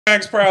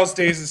Max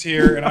Proudstays is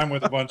here, and I'm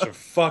with a bunch of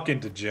fucking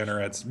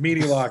degenerates.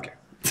 Meaty Lock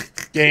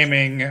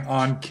Gaming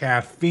on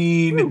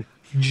caffeine,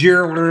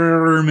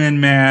 German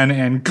man,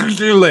 and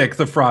Lick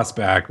the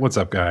Frostback. What's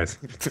up, guys?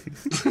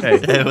 Hey,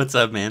 what's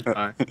up, man?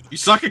 You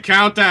suck at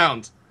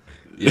countdowns.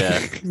 Yeah.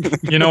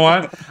 You know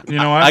what?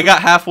 I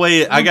got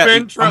halfway.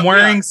 I'm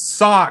wearing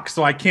socks,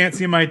 so I can't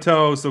see my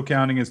toes. So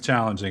counting is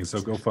challenging.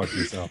 So go fuck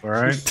yourself. All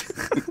right.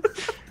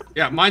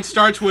 Yeah, mine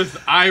starts with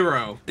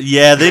Iro.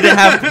 Yeah, they didn't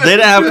have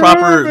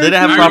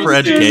proper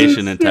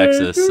education in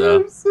Texas.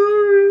 So.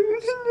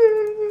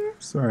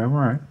 Sorry, I'm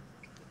all right.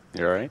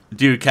 You all right?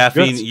 Dude,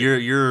 caffeine,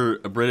 your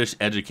British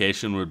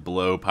education would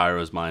blow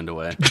Pyro's mind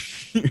away.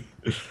 What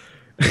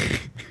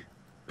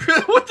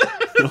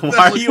the?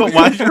 Why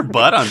is your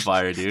butt on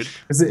fire, dude?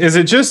 Is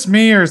it just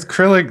me, or is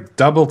Krillic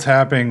double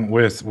tapping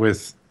with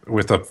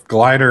a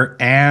glider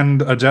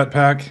and a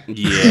jetpack?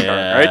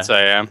 Yeah. Right,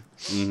 I am.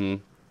 Mm-hmm.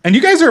 And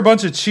you guys are a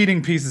bunch of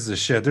cheating pieces of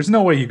shit. There's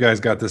no way you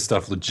guys got this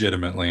stuff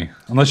legitimately,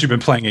 unless you've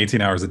been playing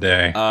 18 hours a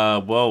day.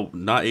 Well,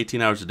 not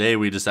 18 hours a day.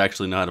 We just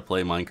actually know how to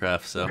play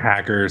Minecraft. So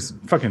hackers,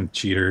 fucking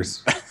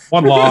cheaters.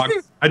 One log.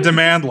 I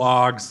demand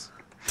logs.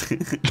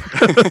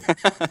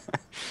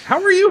 How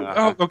are you?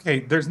 Oh, okay.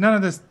 There's none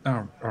of this.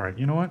 Oh, all right.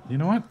 You know what? I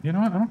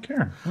don't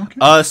care.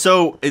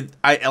 So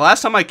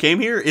last time I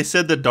came here, it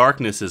said the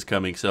darkness is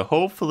coming. So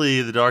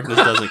hopefully the darkness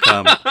doesn't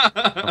come.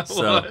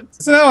 So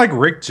isn't that like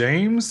Rick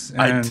James?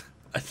 And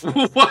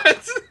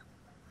what?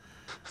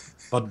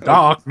 The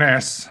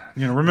darkness.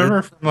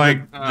 Remember from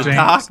like the James?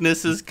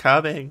 Darkness is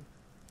coming.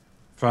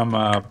 From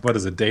what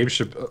is it, Dave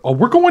Chappelle? Oh,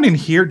 we're going in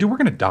here, dude. We're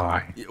gonna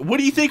die. What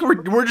do you think?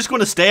 We're just going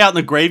to stay out in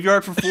the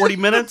graveyard for 40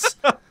 minutes?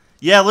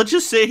 Yeah, let's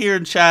just sit here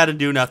and chat and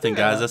do nothing,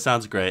 guys. That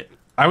sounds great.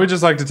 I would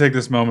just like to take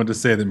this moment to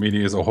say that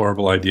media is a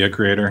horrible idea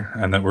creator,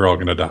 and that we're all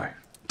gonna die.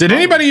 Did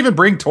anybody even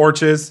bring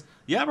torches?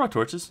 Yeah, I brought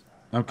torches.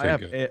 Okay,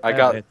 good. I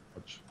got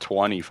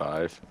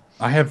 25.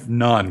 I have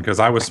none because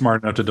I was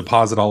smart enough to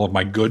deposit all of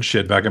my good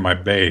shit back in my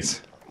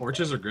base.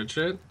 Torches are good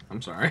shit?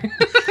 I'm sorry.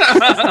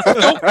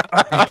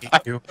 I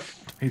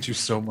hate you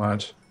so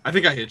much. I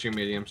think I hit you,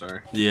 Meaty. I'm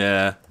sorry.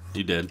 Yeah,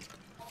 you did.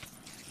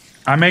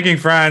 I'm making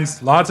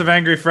friends. Lots of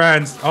angry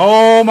friends.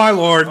 Oh, my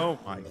lord. Oh,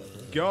 my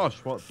gosh.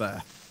 What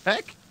the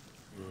heck?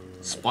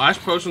 Splash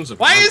potions of...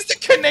 Why is the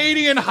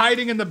Canadian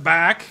hiding in the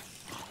back?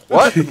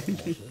 What?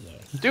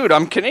 Dude,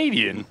 I'm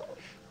Canadian.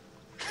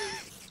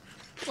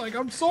 Like,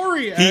 I'm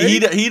sorry,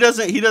 Ed. He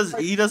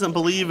doesn't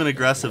believe in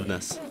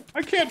aggressiveness.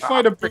 I can't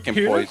find a brick Freaking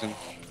here. poison.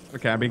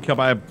 Okay, I'm being killed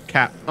by a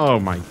cat. Oh,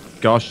 my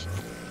gosh.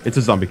 It's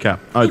a zombie cat.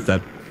 Oh, it's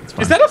dead. It's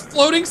fine. Is that a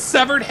floating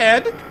severed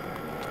head?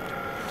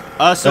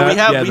 So we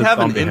have an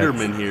zombie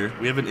Enderman heads. here.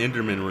 We have an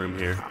Enderman room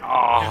here.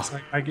 Oh, Yes,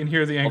 I can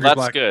hear the angry well,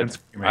 that's black man good.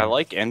 screaming. I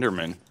like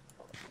Enderman.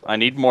 I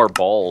need more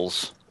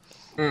balls.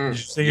 Did you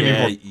say you need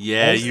more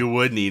Yeah, balls? you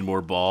would need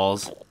more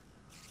balls.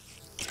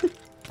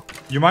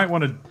 You might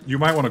want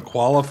to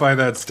qualify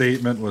that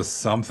statement with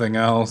something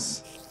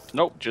else.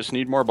 Nope, just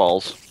need more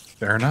balls.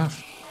 Fair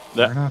enough.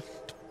 Yeah. Fair enough.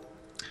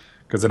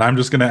 Because then I'm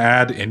just going to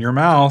add in your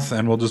mouth,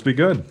 and we'll just be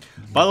good.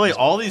 By the way,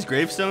 all these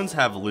gravestones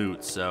have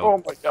loot, so...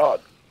 Oh my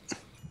god.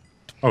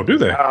 Oh, do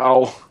they?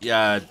 Ow.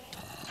 Yeah.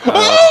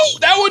 Oh,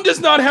 that one does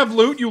not have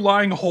loot, you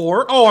lying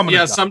whore. Oh, I'm gonna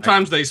die.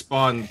 sometimes they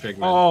spawn pigmen.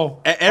 Oh,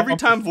 Every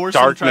time Vorsum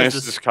Darkness tries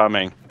is to...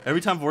 coming. Every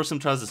time Vorsum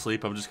tries to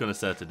sleep, I'm just going to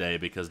set it today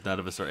because none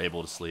of us are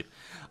able to sleep.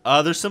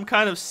 There's some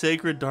kind of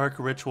sacred dark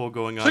ritual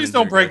going on. please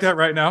don't break that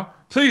right now.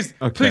 Please,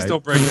 please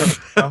don't break that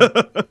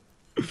right now.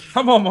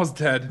 I'm almost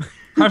dead.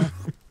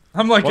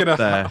 I'm like What at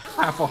the-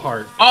 half a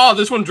heart. Oh,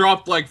 this one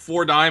dropped like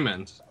 4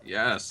 diamonds.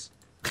 Yes.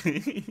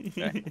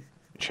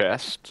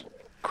 Chest.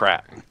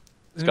 Crap.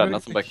 It's got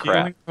nothing but crap.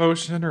 Healing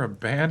potion or a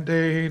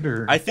band-aid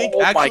or... I think, Oh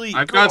my actually...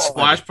 I've got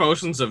splash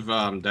potions of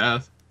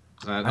death.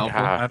 Is that helpful?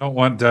 God. I don't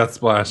want death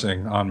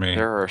splashing on me.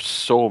 There are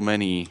so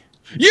many.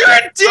 You're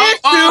a dick,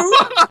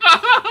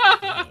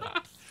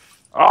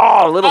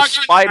 Oh, little I got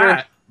spider.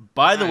 that.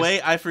 By the Nice.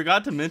 way, I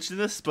forgot to mention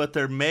this, but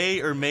there may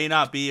or may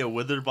not be a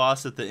wither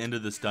boss at the end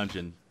of this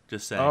dungeon.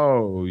 Just saying.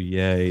 Oh,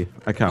 yay.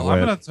 I can't Well, I'm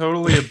wait. gonna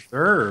totally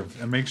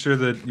observe and make sure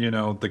that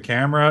the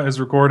camera is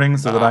recording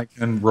so that I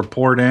can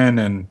report in,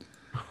 and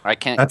I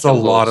can't. that's a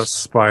kill lot of those.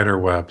 spider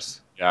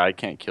webs. Yeah, I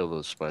can't kill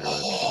those spider webs.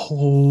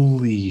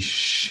 Holy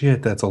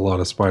shit, that's a lot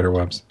of spider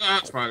webs.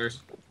 Spiders.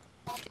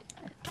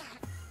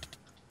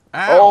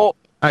 Oh,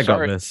 I got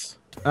sorry. this.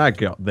 I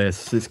got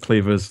this. This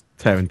cleaver's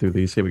tearing through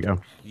these. Here we go.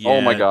 Yeah.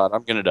 Oh my god,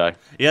 I'm gonna die.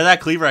 Yeah, that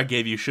cleaver I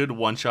gave you should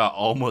one-shot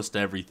almost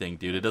everything,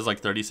 dude. It does like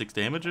 36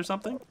 damage or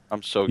something.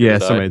 I'm so gonna Yeah,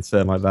 die. something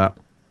insane like that.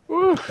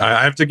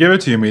 I have to give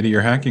it to you, Meaty.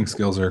 Your hacking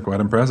skills are quite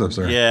impressive,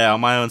 sir. Yeah, on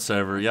my own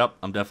server. Yep,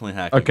 I'm definitely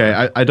hacking.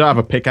 Okay, I don't have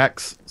a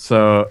pickaxe,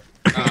 so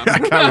I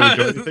can't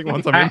really do anything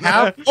once I'm I in.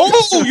 have.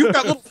 Oh, you've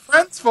got little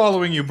friends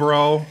following you,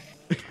 bro.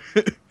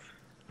 Okay.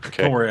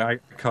 Don't worry, I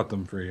cut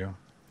them for you.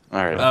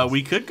 All right.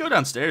 We could go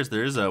downstairs.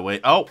 There is a way.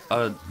 Oh,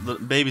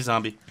 baby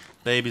zombie.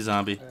 Baby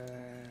zombie.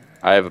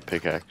 I have a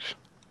pickaxe.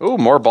 Ooh,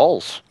 more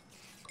balls.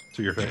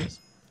 To your face.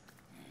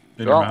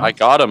 In your Well, mouth? I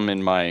got them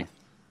in my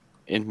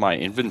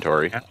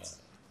inventory.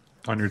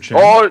 On your chin.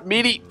 Oh,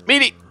 meaty,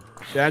 meaty.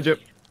 Gadget.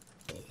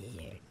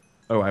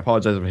 Oh, I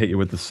apologize if I hit you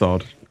with the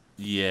sword.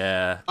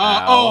 Yeah.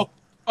 Oh,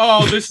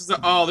 this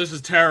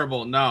is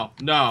terrible. No.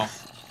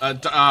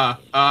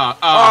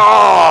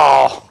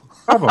 Oh!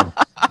 Bravo.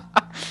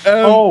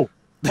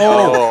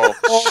 Oh.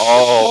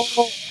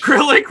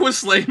 Acrylic was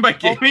slain by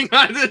gaming.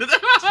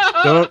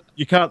 Don't.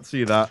 You can't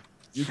see that.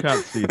 You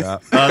can't see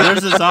that.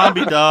 There's a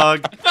zombie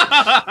dog.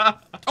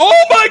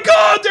 Oh my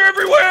god, they're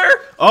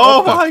everywhere!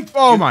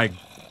 Oh my.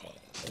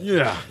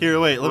 Yeah. Here,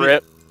 wait. Let me.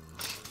 Rip.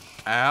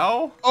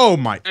 Ow. Oh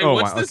my. Hey, oh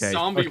what's my. this Okay.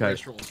 zombie okay.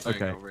 ritual thing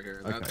Okay. over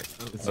here? Okay.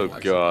 That's Oh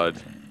actually-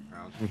 god.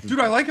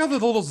 Dude, I like how the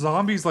little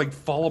zombies like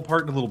fall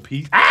apart into little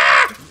pieces.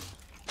 Ah!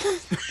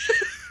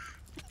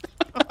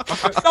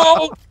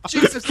 No,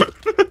 Jesus.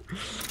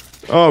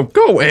 Oh,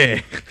 go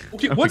away.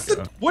 Okay, Oh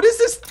what is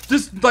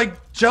this like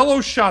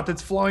Jello shot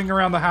that's flowing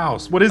around the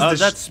house? What is this?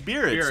 That's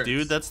spirits, Spirits.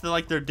 dude. That's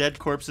like their dead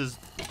corpses.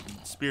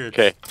 Spirits.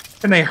 Okay.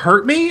 Can they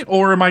hurt me,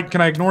 or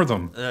can I ignore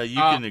them? You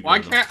can ignore why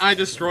them. can't I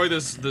destroy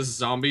this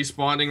zombie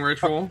spawning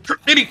ritual?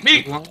 Mini.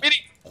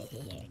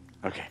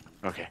 Okay.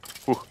 Okay.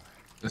 Whew.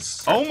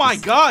 Oh my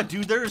god,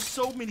 dude! There's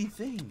so many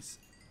things.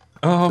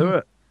 Do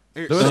it.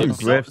 Here, There was some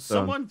gravestone.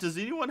 someone, does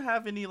anyone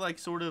have any like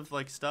sort of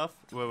like stuff?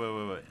 Wait.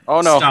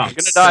 Oh no, Stop. I'm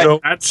gonna die. So-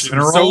 That's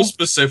General? so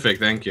specific.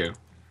 Thank you.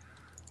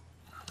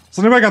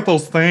 So anybody got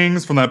those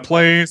things from that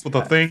place with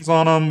the things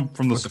on them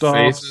from the With the stuff?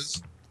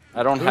 faces.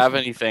 I don't have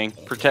anything.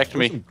 Protect There's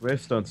me. some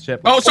gravestones. Shit.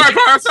 Oh, sorry,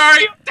 Carl,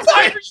 sorry.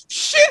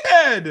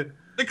 Shithead!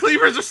 The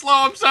cleavers are slow.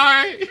 I'm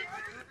sorry.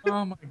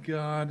 Oh my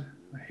god,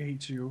 I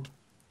hate you.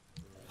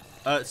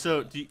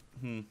 So do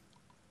you,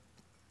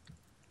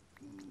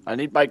 I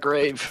need my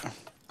grave.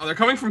 Oh, they're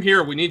coming from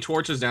here. We need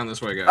torches down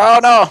this way, guys. Oh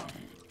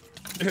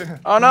no!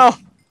 Oh no!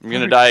 I'm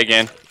gonna die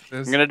again.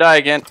 I'm gonna die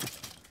again.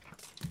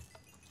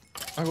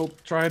 I will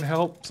try and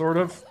help, sort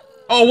of.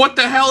 Oh, what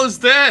the hell is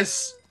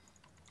this?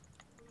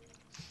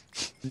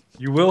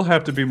 You will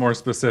have to be more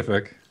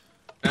specific.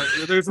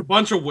 There's a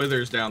bunch of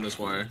withers down this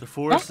way. the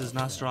forest is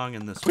not strong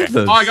in this way.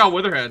 Withers. Oh, I got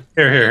witherhead.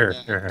 Here.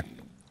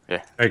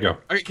 Yeah. There you go.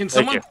 Okay, can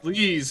someone you.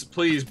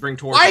 please bring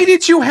torches? Why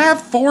did you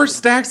have 4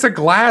 stacks of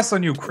glass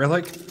on you,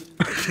 Krillic?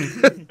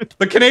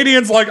 The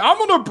Canadian's like, I'm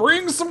gonna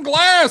bring some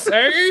glass,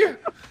 eh?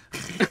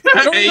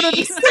 I don't even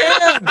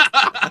understand.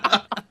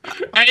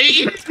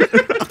 Hey!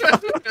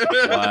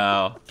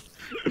 Wow.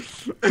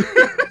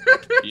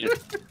 You-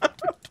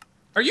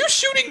 Are you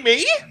shooting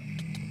me?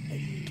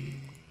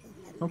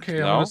 Okay,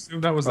 No. I'll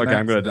assume that was an Okay,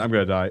 I'm accident.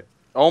 gonna die.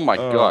 Oh my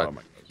Oh god.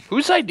 my-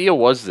 Whose idea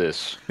was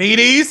this?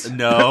 Meaties?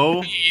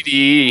 No.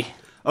 Edie.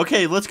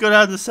 Okay, let's go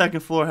down to the second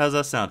floor. How's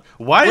that sound?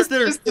 Why is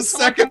there? Just the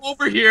Someone second. come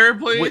over here,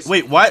 please.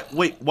 Wait, why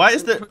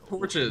is there?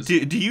 Torches. Do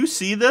you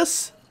see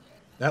this?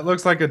 That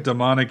looks like a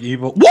demonic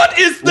evil. What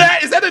is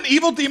that? Is that an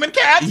evil demon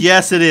cat?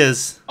 Yes, it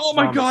is. Oh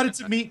my god, it's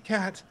a meat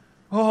cat.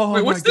 Oh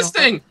Wait, what's my this God.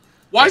 thing?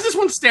 Why is this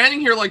one standing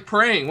here like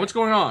praying? What's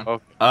going on?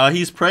 Oh.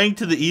 He's praying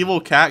to the evil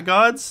cat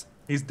gods.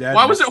 He's dead.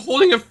 Why was it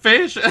holding a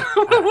fish? What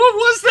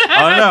was that?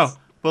 I don't know.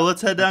 But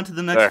let's head down to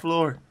the next There.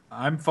 floor.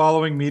 I'm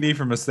following Meaty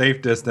from a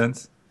safe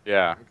distance.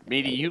 Yeah.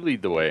 Meaty, you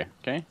lead the way,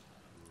 okay?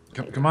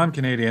 Come on,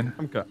 Canadian.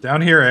 I'm cut.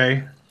 Down here,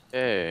 eh?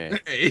 Hey.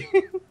 Hey,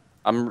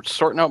 I'm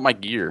sorting out my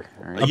gear.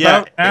 All right? Yeah.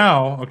 About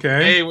now,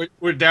 okay? hey,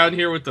 we're down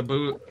here with the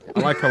boot. I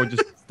like how we're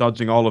just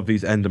dodging all of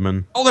these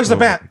Endermen. Oh, there's a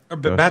bat.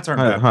 Bats aren't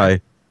Hi. bad.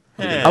 Hi.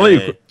 Hey. I'll let you.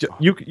 Bats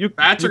you are can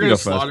gonna go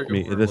slaughter first.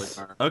 Me. you. This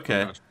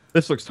Okay.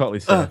 this looks totally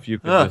safe. You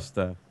can just.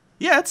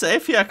 Yeah, it's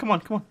safe. Yeah, come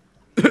on.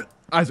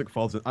 Isaac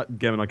falls in.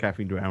 Gaming on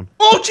caffeine drown.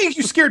 Oh, jeez,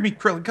 you scared me,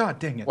 Krillin. God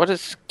dang it. What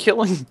is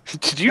killing?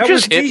 Did you That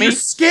just was- hit me? You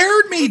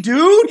scared me,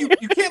 dude.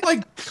 You can't,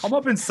 like, come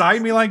up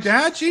inside me like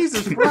that.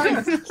 Jesus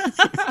Christ.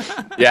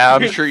 Yeah,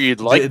 I'm sure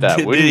you'd like that,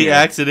 Did wouldn't he you?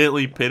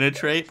 accidentally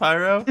penetrate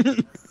Pyro?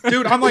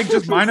 Dude, I'm, like,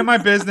 just minding my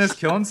business,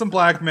 killing some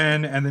black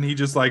men, and then he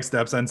just, like,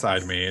 steps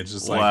inside me. It's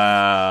just like...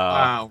 Wow.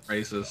 Wow,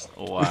 racist.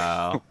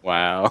 Wow.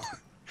 Wow.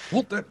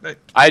 Well,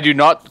 I do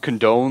not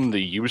condone the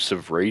use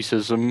of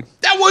racism.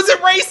 that wasn't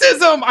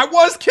racism! I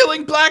was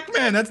killing black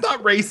men! That's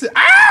not racist.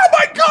 Ow,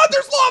 my God,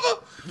 there's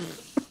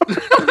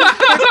lava!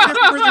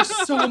 They're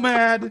so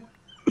mad.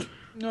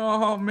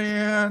 Oh,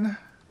 man.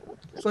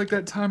 It's like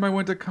that time I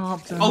went to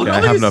Compton. Oh, look Yeah,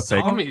 at I all have these no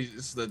pick.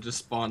 zombies that just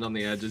spawned on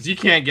the edges. You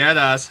can't get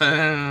us.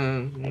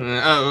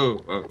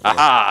 oh.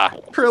 Aha!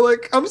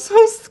 Krillic, I'm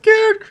so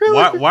scared,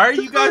 Krillic. Why are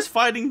you guys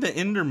fighting the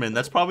Enderman?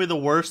 That's probably the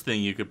worst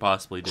thing you could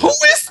possibly do. Who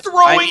is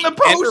throwing I the need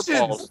ender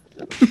potions?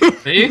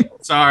 balls. See?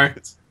 Sorry.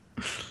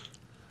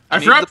 I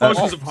need forgot the potions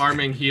balls. of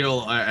harming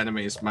heal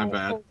enemies. My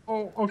bad.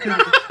 Oh, okay.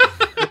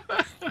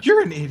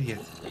 You're an idiot.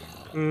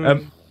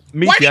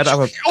 Me, Why I'd did have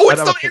you? a. Oh, I'd it's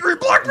have a the pick- angry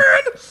black man.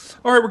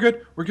 All right, we're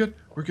good.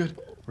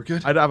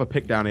 I'd have a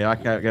pick down here. I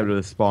can't get rid of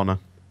this spawner.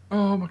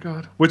 Oh my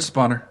God. Which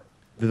spawner?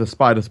 There's a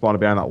spider spawner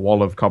behind that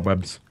wall of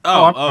cobwebs.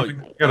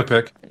 I'm got a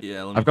pick.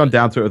 Yeah. Let me I've gone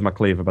down to it with my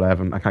cleaver, but I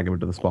can't get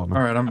rid of the spawner.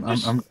 All right,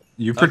 I'm.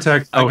 You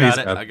protect. I Oh, got he's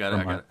it. dead. I got it.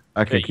 Never I got mind. it.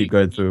 I can Hey, keep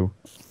going through.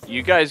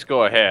 You guys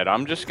go ahead.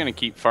 I'm just gonna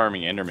keep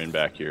farming Enderman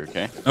back here,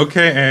 okay?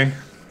 Okay,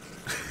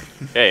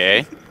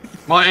 Hey,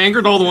 Well, I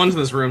angered all the ones in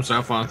this room, so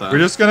have fun with that. We're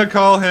just gonna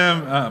call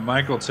him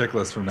Michael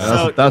Chickless from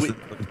now. So That's a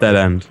dead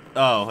end.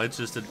 Oh, it's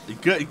just a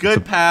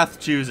good path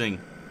choosing.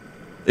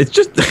 It's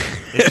just.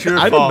 It's your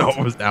I fault. didn't know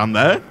what was down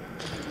there.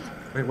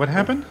 Wait, what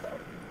happened?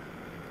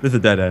 There's a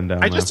dead end down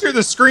I there. just hear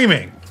the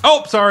screaming.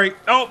 Oh, sorry.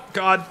 Oh,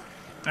 God.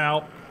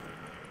 Ow.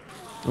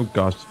 Oh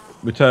gosh.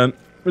 Return.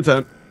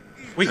 Return.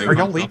 Wait, are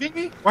y'all leaving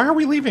me? Why are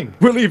we leaving?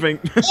 We're leaving.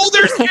 Oh,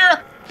 there's here.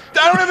 I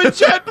don't have a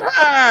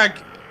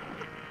jetpack.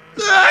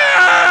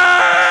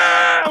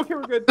 Ah! Okay,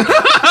 we're good.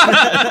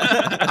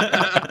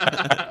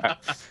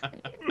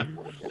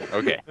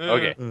 Okay.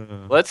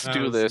 Let's That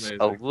do was this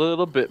amazing. a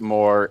little bit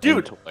more Dude,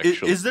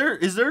 intellectual. is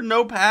there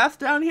no path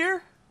down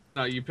here?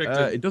 No, you picked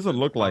It doesn't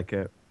look like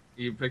it.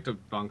 you picked a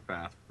bunk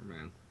path,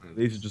 man.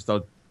 These are just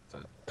a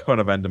ton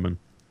of Endermen.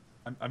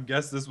 I'm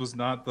guess this was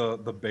not the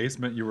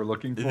basement you were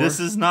looking for. This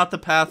is not the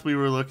path we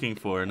were looking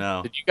for.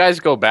 No. Did you guys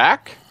go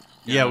back?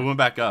 Yeah, we went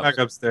back up. back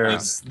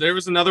upstairs. There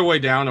was another way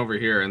down over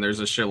here, and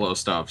there's a shitload of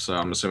stuff. So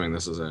I'm assuming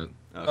this is it.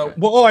 Okay.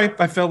 Well,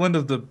 I fell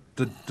into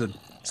the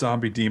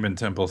zombie demon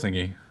temple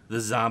thingy. The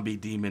zombie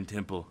demon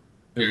temple.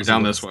 It You're was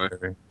down a this little way.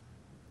 scary.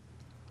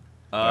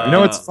 You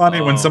know, it's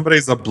funny when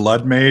somebody's a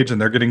blood mage and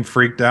they're getting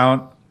freaked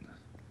out.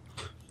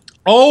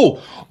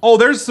 Oh,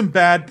 there's some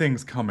bad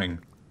things coming.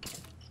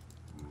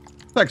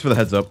 Thanks for the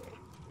heads up.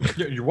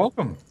 You're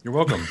welcome. You're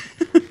welcome.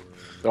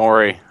 Don't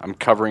worry, I'm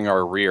covering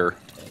our rear.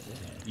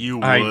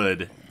 You I-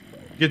 would.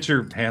 Get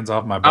your hands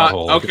off my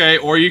butthole. Okay,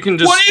 or you can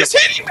just. What is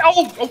hitting me?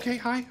 Oh, okay.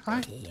 Hi.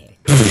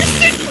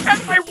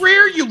 At my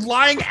rear, you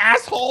lying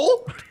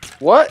asshole.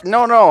 What?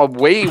 No, I'm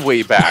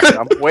way back.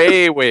 I'm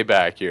way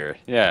back here.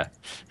 Yeah.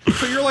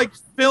 So you're like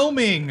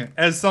filming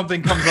as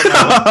something comes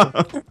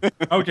up.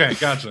 Okay,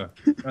 gotcha.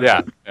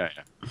 Yeah.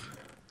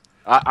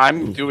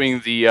 I'm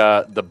doing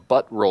the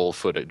butt roll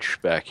footage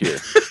back here.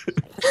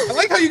 I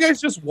like how you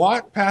guys just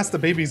walk past the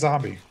baby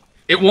zombie.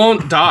 It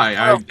won't die.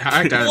 I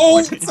died Oh,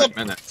 in like 5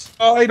 minutes.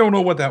 I don't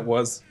know what that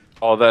was.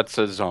 Oh, that's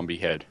a zombie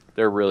head.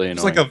 They're really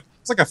It's annoying.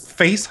 like a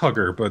face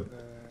hugger, but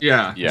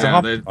Yeah.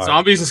 Yeah. The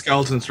zombies and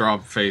skeletons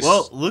drop face.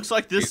 Well, looks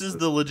like this is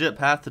the legit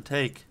path to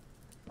take.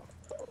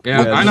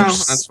 yeah, Yeah, I know.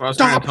 just That's what I was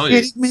trying to tell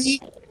you. me.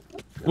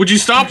 Would you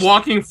stop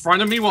walking in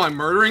front of me while I'm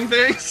murdering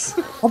things?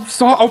 I'm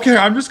sorry. Okay,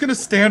 I'm just gonna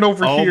stand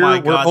over Oh here my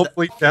where god.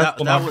 hopefully death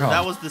will not come.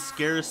 That was the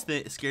scariest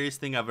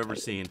thing I've ever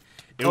seen.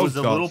 It Oh, was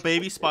a gosh. little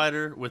baby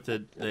spider with a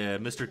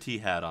Mr. T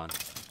hat on.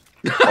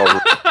 Oh,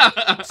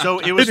 So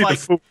it was Pity the like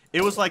fool. no.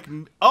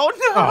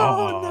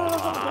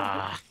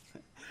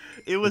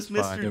 It was It's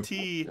fine. Mr.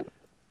 T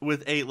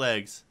with 8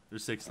 legs or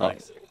 6 Oh.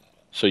 legs.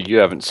 so you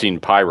haven't seen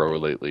Pyro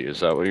lately?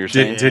 Is that what you're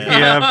saying? Did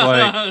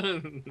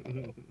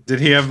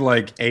he have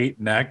like 8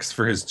 necks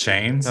for his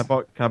chains? Can I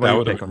buy That you a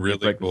would have pick been on really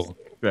break cool. this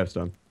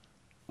gravestone?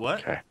 What?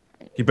 Okay.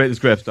 Can you break this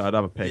gravestone? I'd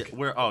have a Yeah, pick.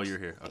 where? Oh, you're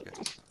here. Okay.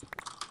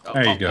 Oh,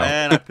 There you go.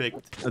 And I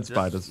picked. That's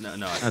spiders. No.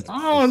 That's-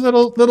 Oh,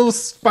 little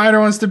spider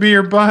wants to be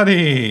your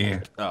buddy.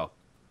 Oh.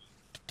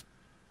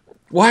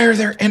 Why are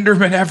there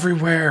Endermen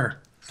everywhere?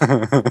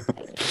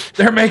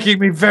 They're making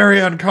me very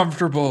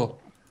uncomfortable.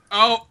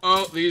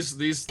 Oh,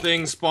 these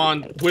things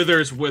spawn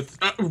withers with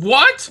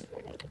what?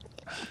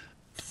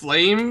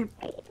 Flame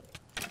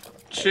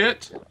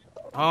shit?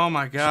 Oh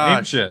my Same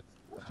gosh. shit.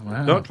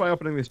 Wow. Don't try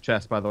opening this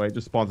chest, by the way. It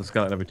just spawns a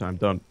skeleton every time.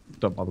 Don't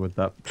bother with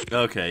that.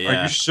 Okay. Are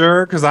Yeah. you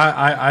sure? Because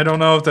I don't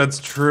know if that's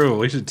true.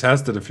 We should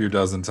test it a few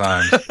dozen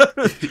times.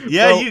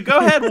 Yeah. Well- You go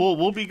ahead.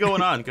 We'll be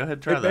going on. Go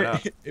ahead. Try that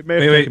out. It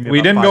may have Wait, taken me we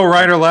about didn't 5 go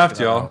right or seconds left, to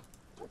figure that y'all.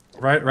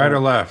 Right or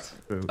left?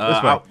 out.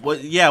 This way. Well,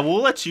 yeah,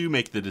 we'll let you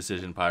make the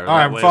decision, Pyro. All right,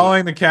 That I'm way-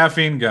 following the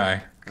caffeine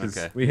guy. 'Cause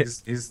Okay. We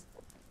hit- he's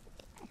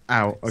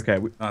Ow. Okay.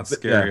 not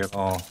scary Yeah. at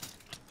all.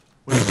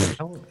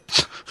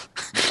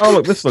 Oh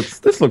look, this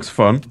looks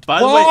fun. By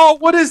the way, Whoa,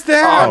 what is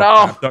that? Oh,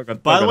 no. crap, don't go-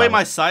 by don't the go way, that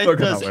my scythe Don't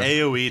go does that way.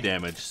 AOE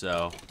damage.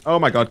 So Oh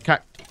my god,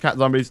 cat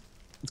zombies,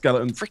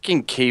 skeletons.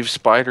 Freaking cave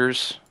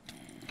spiders.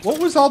 What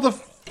was all the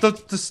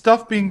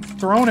stuff being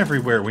thrown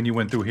everywhere when you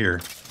went through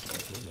here?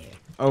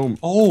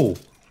 Oh,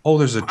 Oh,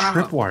 there's a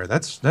tripwire.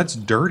 That's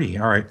dirty.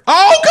 All right.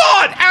 Oh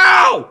God!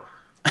 Ow!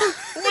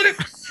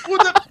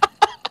 What the?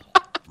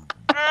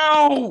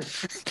 Ow!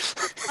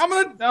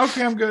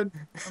 I'm good.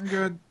 I'm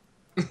good.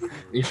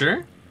 You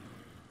sure?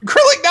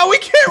 Acrylic, now we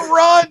can't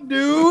run,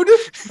 dude.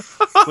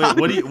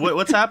 wait,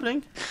 what's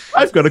happening?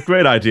 I've got a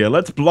great idea.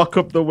 Let's block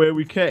up the way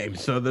we came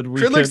so that we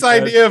Acrylic's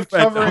can idea of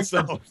defend covering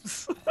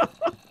ourselves.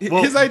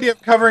 His idea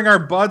of covering our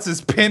butts is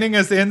pinning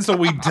us in so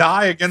we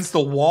die against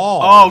the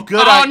wall. Oh,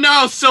 good. Oh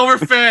no,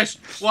 silverfish!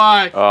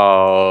 Why?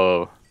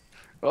 Oh.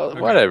 Well,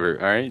 whatever.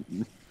 All right.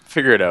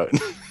 Figure it out.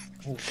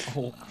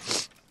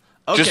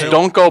 Okay. Just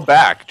don't go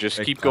back. Just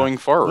Big keep time. going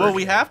forward. Well,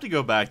 we have to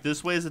go back.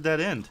 This way is a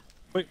dead end.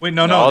 Wait,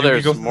 No, no.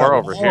 there's you can go more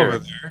through that over wall here.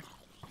 there.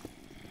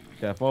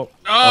 Careful.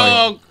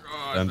 Oh,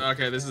 yeah. God.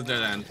 Okay, this is a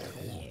dead end.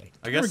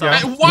 I guess Here we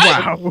I'll-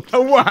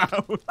 go. What?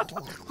 Wow!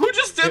 Wow! Who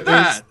just did It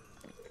that?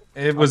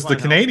 It was the fine,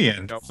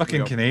 Canadian. I'll- Fucking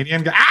Yep.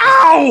 Canadian guy.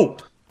 Ow!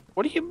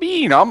 What do you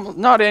mean? I'm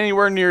not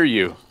anywhere near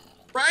you.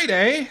 Right,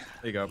 eh?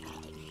 There you go.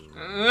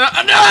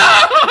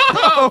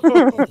 No!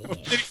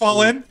 Did he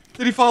fall in?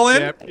 Did he fall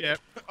in? Yep.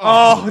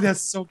 Oh,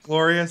 that's so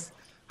glorious.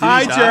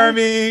 Hi, he die?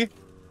 Jeremy.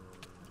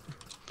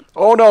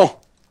 Oh no!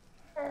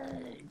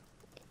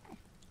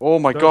 Oh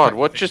my Don't god, take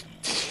what me. just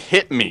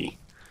hit me?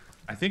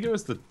 I think it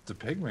was the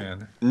pig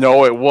man.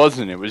 No, it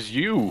wasn't. It was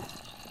you.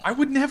 I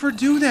would never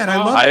do that. I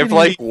love I have getting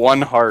like the-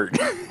 one heart.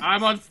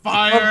 I'm on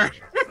fire.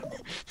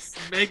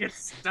 Make it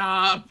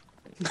stop.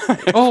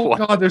 Oh What?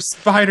 god, there's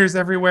spiders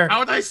everywhere. How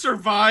would I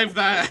survive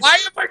that? Why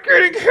am I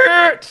getting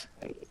hit?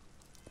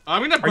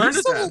 I'm gonna Are burn you to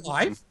still death.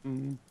 alive?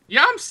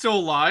 Yeah, I'm still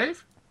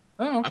alive.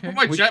 Oh, I okay. put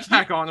my Well,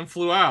 jetpack on and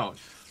flew out.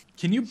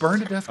 Can you burn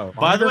to death? Oh.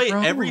 By the way,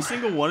 bro? every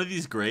single one of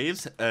these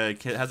graves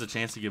has a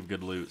chance to give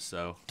good loot.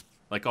 So,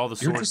 like all the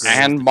You're sword just- graves.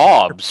 And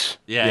mobs.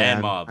 Yeah,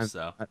 and mobs.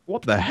 So.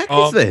 What the heck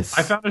is this?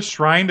 I found a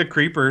shrine to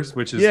creepers,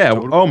 which is Yeah.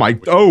 totally- Oh my.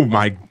 Oh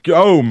my.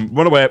 Oh,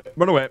 run away.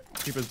 Run away.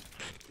 Keepers.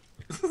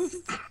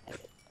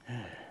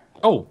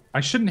 Oh, I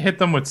shouldn't hit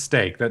them with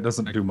steak. That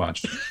doesn't do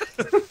much.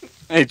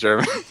 Hey,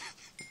 Jeremy.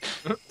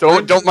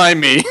 Don't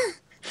mind me.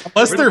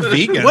 Unless they're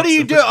vegan. What do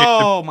you do?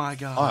 Oh my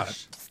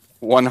gosh.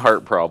 One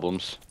heart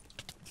problems.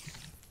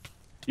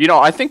 You know,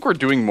 I think we're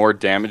doing more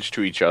damage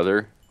to each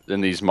other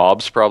than these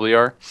mobs probably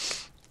are.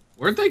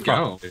 Where'd they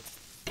go?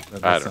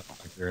 I don't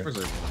Where's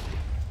their-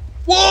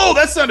 Whoa,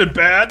 that sounded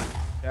bad.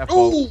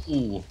 Careful.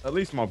 Ooh. At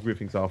least mob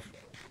grouping's off.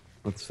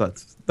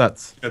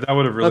 That's Yeah, that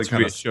would have really that's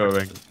kind of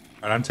reassuring.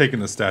 And I'm taking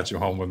the statue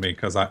home with me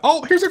because I.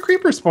 Oh, here's a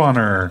creeper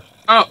spawner.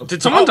 Oh,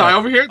 did someone Oh, die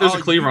over here? There's Oh,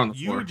 a cleaver on the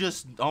floor. You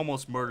just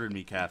almost murdered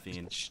me,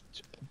 Caffeine.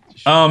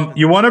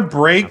 You want to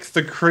break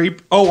the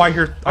creep? Oh, I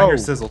hear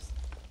sizzle.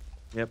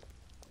 Yep.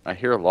 I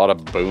hear a lot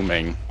of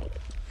booming.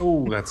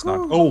 Oh, that's not.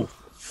 Oh,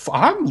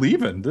 I'm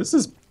leaving. This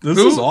is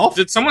Who? awful.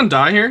 Did someone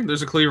die here?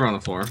 There's a cleaver on the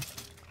floor.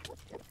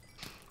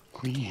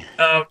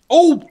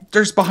 Oh,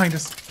 there's behind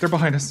us. They're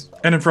behind us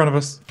and in front of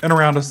us and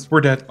around us. We're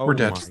dead. Oh We're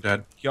dead. my We're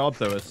dead. God,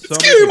 there was so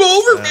Game many-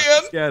 over,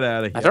 man. Get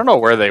out of I here. don't know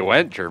where they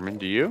went, German.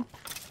 Do you?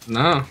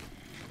 No.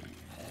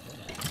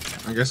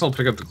 I guess I'll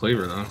pick up the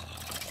cleaver though.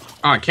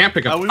 Oh, I can't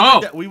pick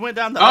up. We went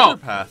down the Oh. other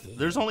path.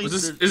 There's only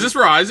Is this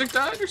where Isaac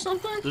died or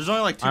something? there's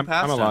only like 2 I'm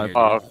paths down alive. here.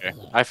 Oh, okay.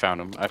 I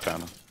found him.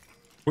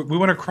 We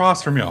went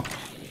across from y'all.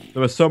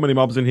 There were so many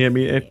mobs in here,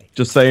 me.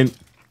 Just saying.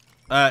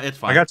 It's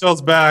fine. I got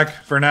y'all's back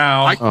for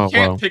now. I Oh,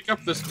 can't wow. pick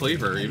up this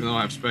cleaver even though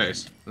I have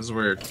space. This is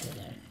weird.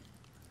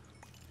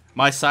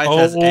 My scythe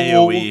has Oh.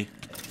 AoE.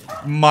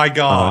 My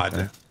God.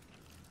 okay.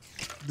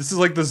 This is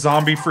like the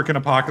zombie freaking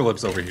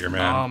apocalypse over here, Oh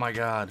man. my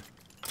god.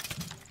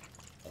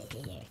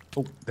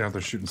 Oh, down they're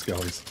shooting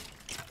skellies.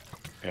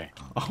 Okay.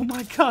 Oh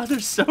my god,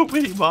 there's so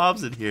many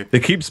mobs in here. They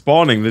keep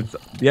spawning.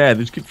 Yeah,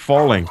 they just keep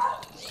falling.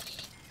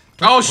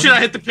 Oh shit! I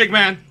hit the pig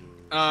man.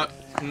 Oh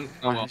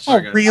well. Oh,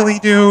 Sorry, guys. really,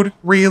 dude?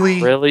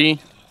 Really? Really?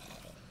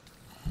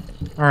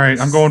 All right,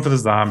 I'm going for the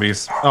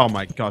zombies. Oh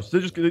my gosh,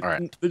 they're just.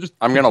 right. They're just.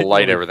 I'm gonna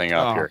light everything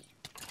up Oh. here.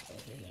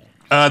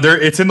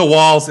 It's in the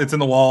walls. It's in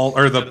the wall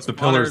or There's the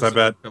pillars. I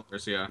bet.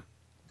 Pillars, yeah.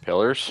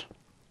 Pillars?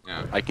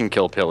 Yeah. I can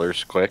kill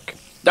pillars quick.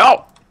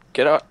 No!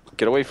 Get out!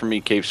 Get away from me,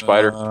 cave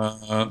spider.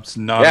 It's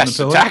not Yes,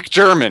 in the pillar. attack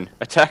German!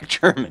 Attack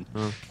German.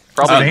 Is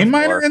Probably the vein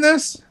before. miner in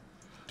this?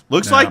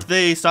 Looks No. like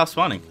they stopped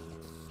spawning.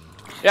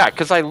 Yeah,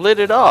 because I lit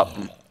it up.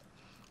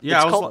 Yeah,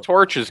 It's I called was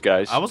torches,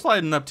 guys. I was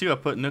lighting up too. I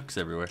put nooks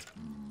everywhere.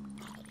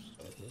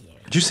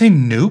 Did you say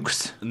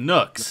nukes?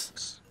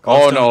 Nooks.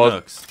 Oh, Glowstone no.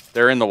 Nooks.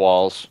 They're in the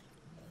walls.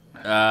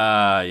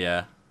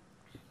 Yeah.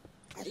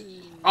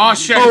 Oh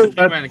shit! I hit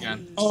the pig man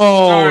again.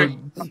 Oh, Sorry.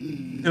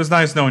 it was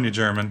nice knowing you,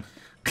 German.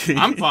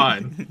 I'm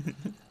fine.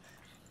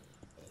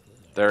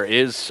 There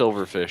is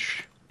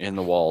silverfish in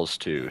the walls,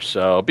 too,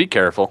 so be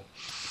careful.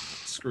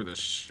 Screw this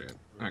shit.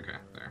 Okay,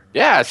 there.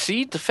 Yeah,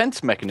 see?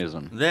 Defense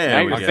mechanism. There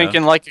now we you're go.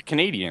 thinking like a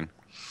Canadian.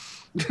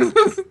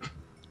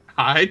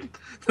 Hide.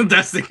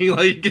 That's thinking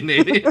like a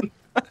Canadian.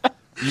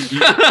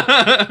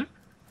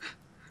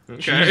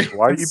 Okay.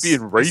 Why are you being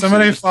racist?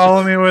 Somebody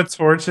follow me with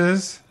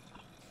torches,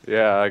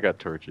 Yeah, I got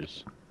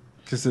torches.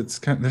 because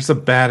there's a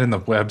bat in the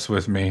webs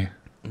with me.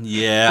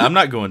 Yeah, I'm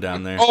not going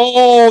down there.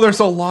 Oh, there's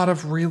a lot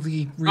of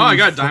really. Oh, I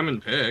got a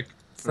diamond pick.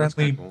 That's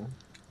friendly- kinda cool.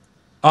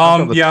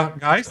 got the Yeah,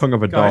 guys. Tongue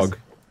of a guys, dog.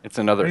 It's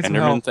another Need some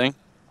Enderman help. thing?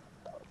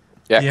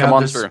 Yeah, come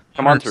on there's through.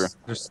 Come on through.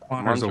 There's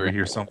on spawners over through.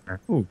 here somewhere.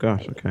 Oh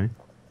gosh. Okay.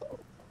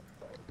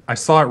 I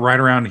saw it right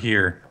around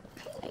here.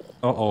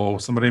 Uh-oh,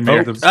 somebody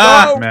made the...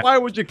 Ah! Oh, why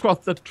would you cross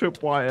the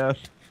tripwire?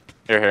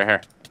 Here.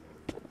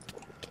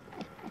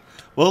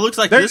 Well, it looks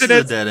like There this it is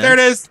a is. dead end. There it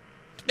is.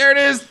 There it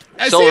is.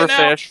 I see it now.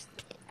 Silverfish.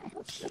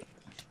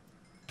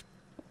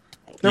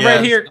 They're Yeah.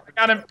 right here. I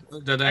got him.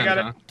 Dead I end, got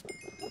it.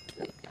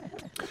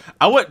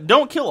 huh?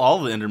 Don't kill all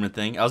the Enderman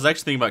thing. I was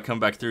actually thinking about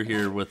coming back through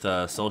here with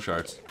soul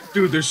shards.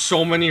 Dude, there's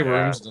so many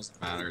rooms. It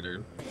doesn't matter,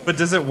 dude. But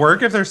does it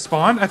work if they're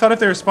spawned? I thought if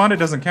they're spawned, it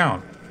doesn't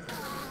count.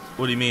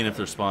 What do you mean if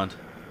they're spawned?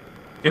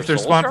 If they're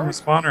soul spawned from a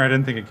shards? spawner, I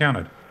didn't think it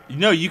counted.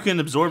 No, you can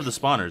absorb the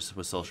spawners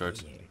with soul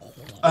shards.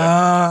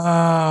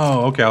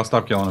 Oh, okay. I'll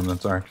stop killing them then.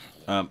 Sorry.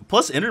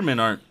 Plus, Endermen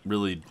aren't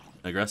really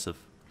aggressive,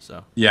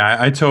 so. Yeah,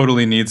 I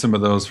totally need some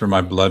of those for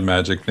my blood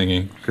magic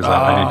thingy because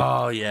I need.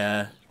 Oh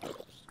yeah.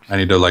 I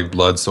need to like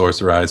blood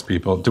sorcerize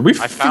people. Did we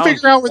found-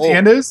 figure out where the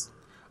end is?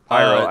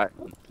 Pyro,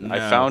 No. I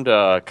found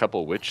a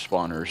couple witch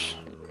spawners.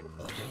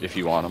 If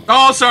you want them.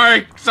 Oh,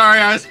 sorry,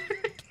 guys.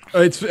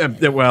 It's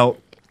well,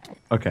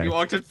 okay. You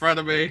walked in front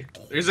of me.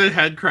 There's a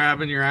head crab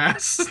in your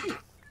ass.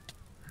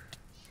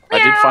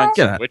 I did find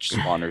Get some it. witch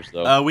spawners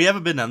though. We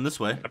haven't been down this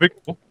way. That'd be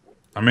cool.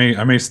 I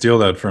may steal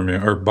that from you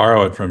or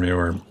borrow it from you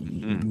or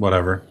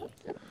whatever.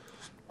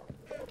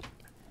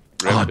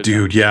 Oh,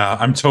 dude, yeah,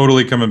 I'm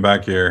totally coming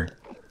back here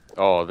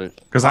Oh,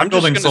 because I'm just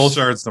building gonna soul s-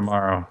 shards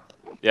tomorrow.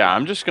 Yeah,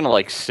 I'm just gonna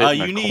like sit in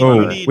You a need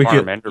corner you we need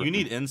could- farm Enderman. you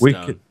need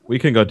endstone. We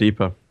can go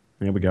deeper.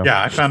 Here we go.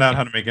 Yeah, I found out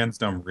how to make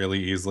endstone really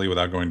easily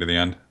without going to the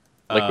end.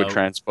 Liquid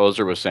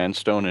transposer with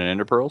sandstone and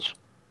ender pearls.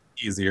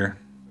 Easier.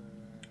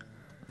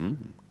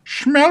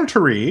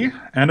 Schmeltery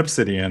and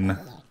obsidian.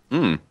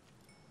 Mm.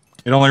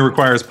 It only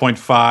requires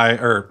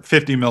 0.5 or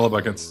 50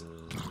 millibuckets.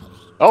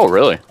 Oh,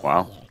 really?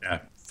 Wow. Yeah,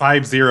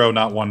 50,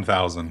 not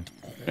 1,000.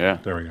 Yeah.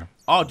 There we go.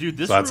 Oh, dude,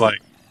 this So that's room-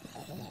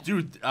 like,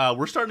 dude,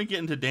 we're starting to get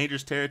into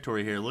dangerous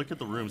territory here. Look at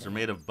the rooms; they're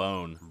made of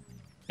bone.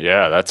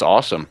 Yeah, that's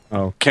awesome.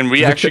 Oh. Can we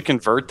There's a actually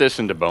convert this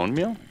into bone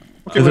meal?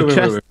 okay, There's wait, a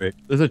chest. wait.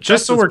 There's a Just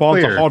chest so that we're spawns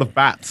clear. a horde of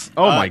bats.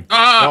 Oh my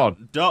Ah!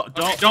 god. Don't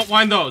Okay, don't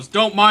mind those.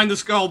 Don't mind the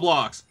skull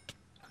blocks.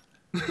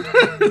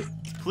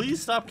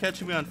 please stop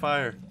catching me on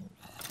fire.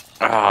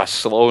 Ah,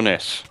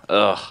 slowness.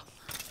 Ugh.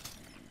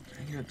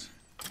 Dang it.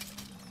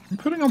 I'm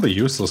putting all the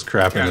useless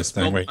crap in Yeah, this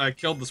thing. Wait, I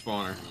killed the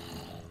spawner.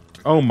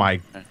 Oh my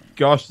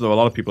gosh, there are a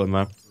lot of people in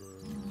there.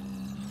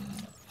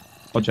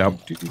 Watch out.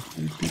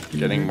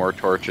 Getting more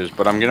torches,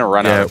 but I'm gonna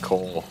run out Yeah. of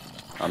coal.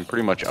 I'm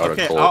pretty much out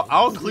Okay, of coal.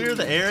 I'll clear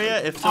the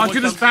area if Oh, someone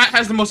dude, this comes, bat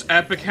has the most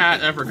epic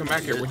hat ever. Come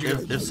back here. What'd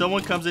you do? if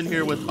someone comes in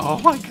here with. Oh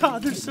my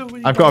god, there's so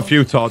many. I've got a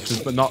few torches,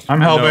 but not.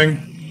 I'm enough.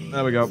 helping.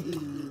 There we go.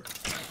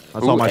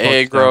 That's Who all my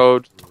torches.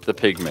 aggroed the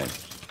pigmen?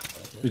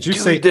 Did you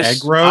Dude, say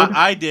this- egg road?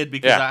 I did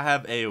because Yeah. I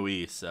have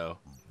AOE, so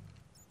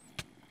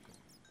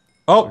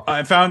Oh,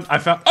 I found.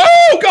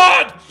 Oh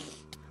God!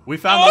 we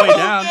found the way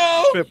down.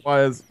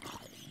 Spitfires.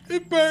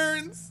 It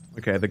burns.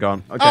 Okay, they're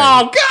gone. Okay.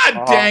 Oh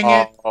God! Dang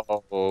it!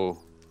 Oh,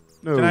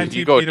 no. Can I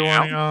you TP go to one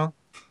of down?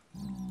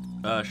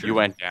 y'all? Sure. you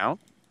went down?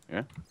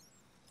 Yeah.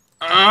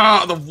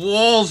 Ah, the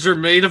walls are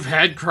made of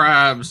head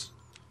crabs.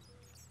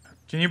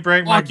 Can you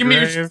break Oh, my give me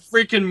your grave?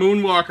 freaking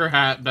Moonwalker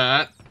hat,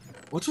 bat.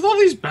 What's with all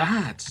these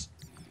bats?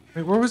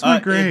 Wait, where was my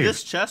grave?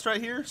 This chest right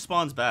here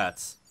spawns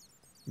bats.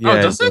 Yeah,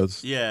 Oh, does it?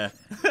 does. Yeah.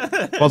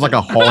 Spawns like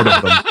a horde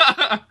of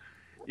them.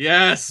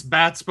 Yes,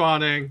 bat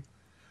spawning.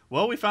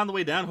 Well, we found the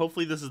way down.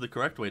 Hopefully, this is the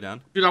correct way down.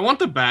 Dude, I want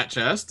the bat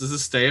chest. Does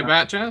this stay a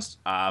bat chest?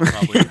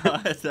 Probably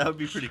not. That would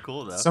be pretty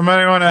cool, though.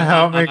 Somebody want to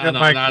help me No, get no,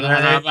 my no, no,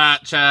 no, grave?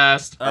 bat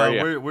chest.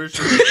 yeah. Where's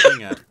your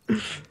thing at?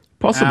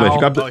 Possibly. If you, Ow.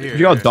 grabbed Oh, it- here, if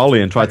you got here. a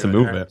dolly and tried to Here,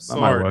 move here. it, that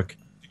might Sword. work.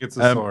 He gets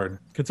a Um, sword.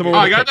 Can someone Oh,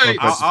 I order got pick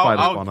the- up this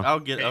spider spawner? I'll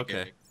get.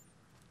 Okay.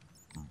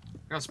 I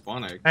got a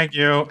spawn egg. Thank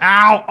you.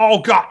 Ow! Oh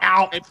God!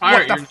 Ow! Hey,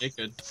 pirate, What you're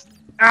the naked.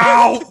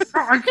 Ow!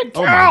 I can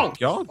Oh tell. my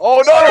god.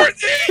 Oh no!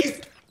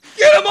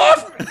 Get him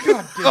off!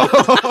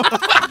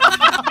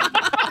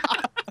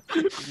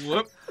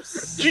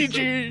 Whoops.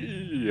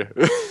 GG.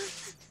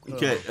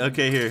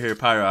 Okay. Here,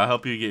 Pyro. I'll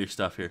help you get your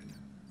stuff here.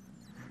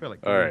 I feel like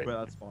All right. put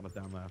that spawner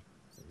down there.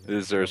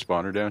 Is there a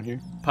spawner down here?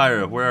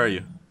 Pyro, where are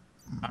you?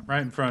 I'm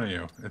right in front of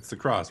you. It's the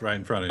cross right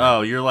in front of you.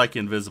 Oh, you're like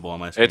invisible on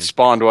my screen. It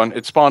spawned one.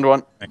 It spawned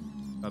one.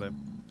 Got it.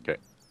 Okay.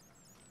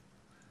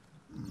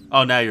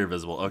 Oh, now you're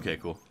visible. Okay,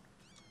 cool.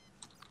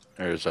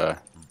 There's a.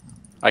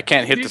 I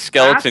can't hit the These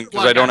skeleton bats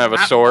because like I don't a have a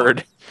hat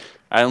sword.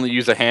 I only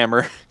use a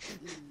hammer.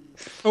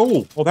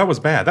 Oh, that was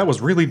bad. That was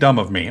really dumb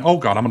of me. Oh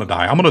God, I'm gonna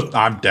die.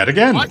 I'm dead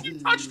again. Why'd you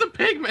touch the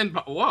pigman?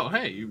 Whoa,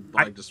 hey, you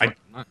like just.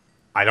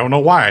 I don't know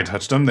why I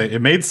touched them.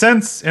 It made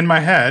sense in my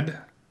head.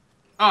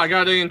 Oh, I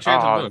got an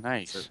enchanted Oh, book.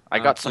 nice. I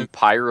got some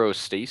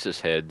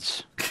pyrostasis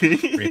heads.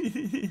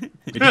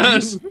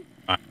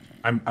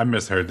 I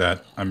misheard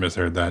that. I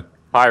misheard that.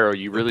 Pyro,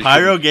 you really.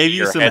 Pyro shouldn't gave keep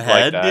you your some head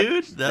head, like that.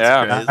 dude. That's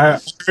Yeah. crazy. I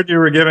heard you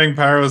were giving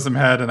Pyro some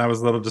head, and I was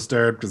a little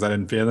disturbed because I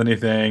didn't feel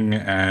anything.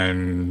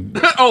 And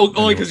Oh,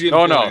 only because you.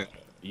 Oh didn't feel no, it.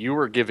 you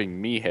were giving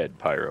me head,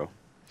 Pyro.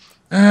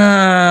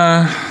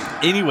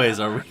 Anyways,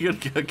 are we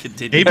gonna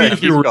continue? maybe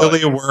if you keep going.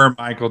 really were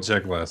Michael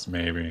Chiklis,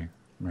 maybe.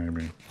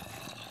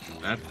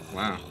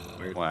 Wow.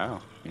 Weird.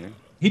 Wow. Yeah.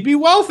 He'd be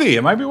wealthy.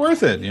 It might be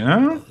worth it, you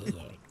know?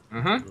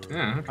 Uh huh.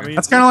 Yeah. Okay. I mean,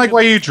 That's kind of like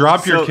why you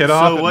drop your kid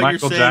off So at what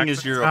Michael you're saying Jackson's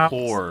is you're a house.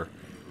 whore.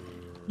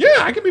 Yeah,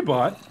 I can be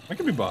bought.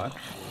 Okay.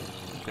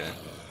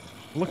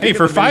 looking Hey, at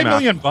for the $5 minimap,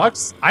 million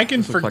bucks, I can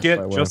This looks like forget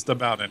Skyway. just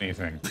about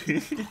anything.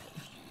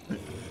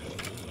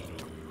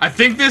 I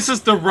think this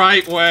is the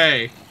right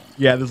way.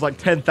 Yeah, there's like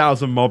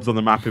 10,000 mobs on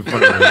the map in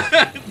front of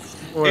us.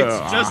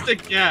 It's just a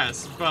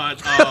guess, but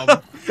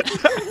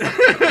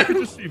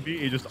just see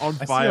VE just on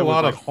see fire a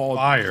lot with of like hordes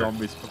fire. of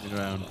zombies coming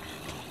around.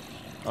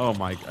 Oh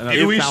my god.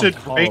 Maybe we should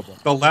make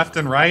the left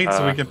and right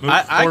so we can move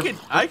forward.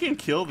 I can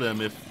kill them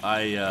if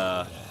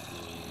I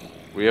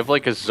We have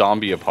like a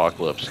zombie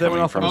apocalypse Is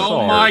everyone coming else from on the the oh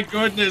sword? my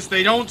goodness,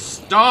 they don't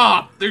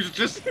stop. There's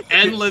just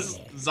endless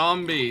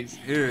zombies.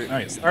 here.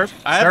 Nice. Start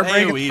I have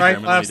breaking AoE, right Jeremy,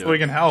 let me left do so we it.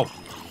 can help.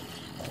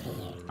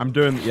 I'm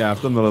doing. Yeah,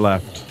 I've done the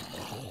left.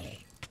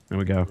 There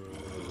we go.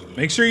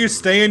 Make sure you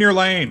stay in your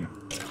lane.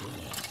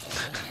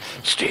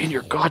 Stay in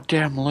your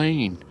goddamn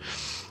lane.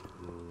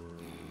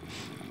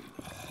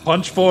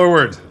 Punch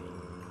forward.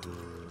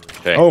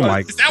 Okay. Oh my.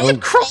 Is that one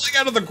crawling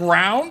out of the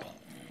ground?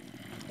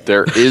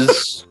 There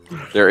is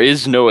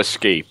no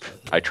escape.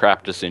 I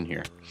trapped us in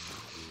here.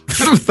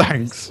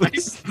 Thanks.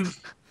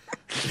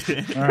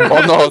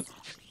 Oh no,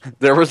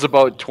 there was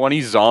about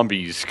 20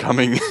 zombies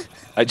coming.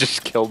 I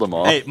just killed them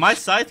all. Hey, my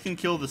scythe can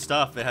kill the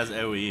stuff. It has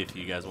AoE if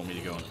you guys want me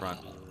to go in front.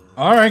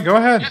 All right, go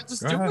ahead. Yeah,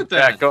 just Go do ahead. it then.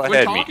 Yeah, go We're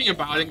ahead, talking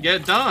about it and get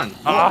it done.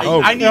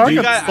 I need yeah, I you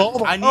can guys. solve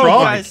the I need problem.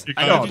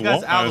 you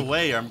guys God, out of won't the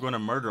way, or I'm going to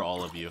murder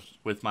all of you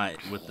with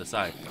the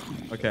scythe.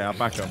 Okay, I'll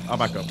back up. I'll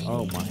back up.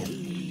 Oh my.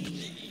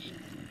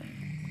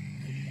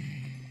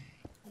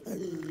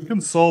 You can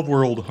solve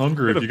world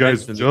hunger if you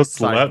guys Could've just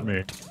mentioned let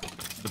me.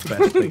 The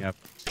best thing ever.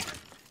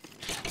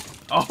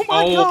 Oh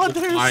my Oh god,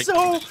 my- there's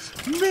so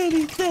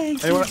many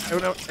things.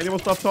 Anyone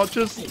stop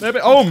torches? Maybe.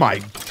 Oh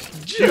my.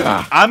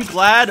 I'm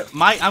glad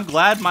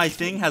my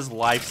thing has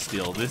life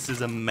steal. This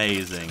is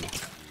amazing.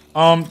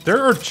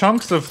 There are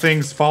chunks of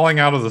things falling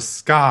out of the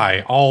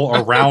sky all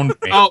around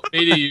me. Oh,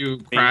 maybe you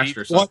crashed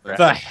or What something.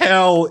 the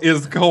hell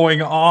is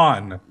going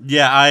on?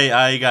 Yeah,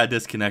 I got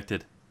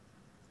disconnected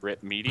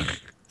Rip meaty.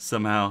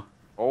 somehow.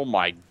 Oh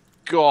my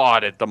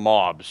god, at the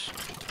mobs.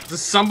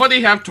 Does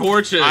somebody have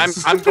torches?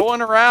 I'm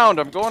going around.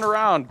 I'm going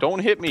around. Don't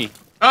hit me.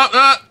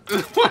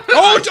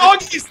 Oh,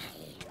 doggies!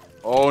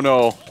 Oh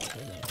no.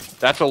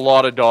 That's a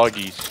lot of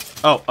doggies.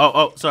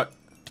 Oh, sorry.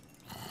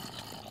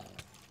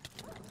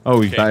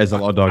 Oh, that is a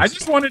lot of dogs. I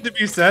just wanted to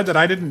be said that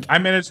I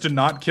managed to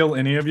not kill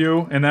any of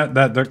you in that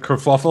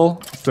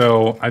kerfluffle.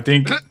 So I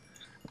think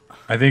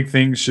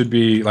things should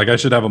be like I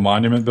should have a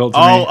monument built to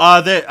me.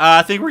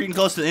 I think we're getting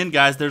close to the end,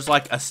 guys. There's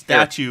like a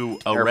statue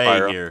array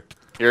Pyro. here.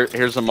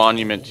 Here's a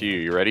monument to you.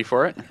 You ready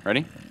for it?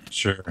 Ready?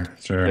 Sure.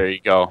 There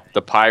you go.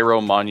 The pyro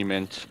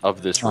monument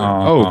of this room.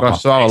 Oh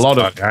gosh, so a lot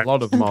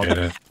of mobs. Get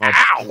it.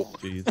 Ow!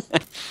 Jeez.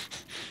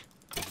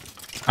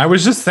 I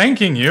was just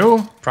thanking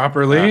you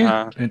properly.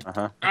 Ah,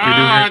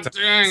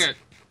 dang it.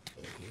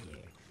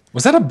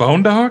 Was that a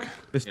bone dog?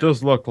 This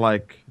does look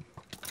like.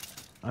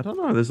 I don't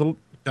know. There's a.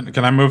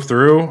 Can I move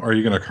through, or are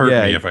you gonna hurt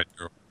Yeah. me if I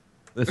do?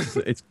 This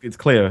is it's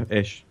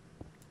clear-ish.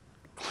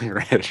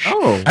 Clearish.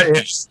 Oh.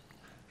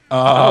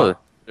 Oh,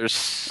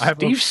 there's have a-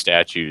 Steve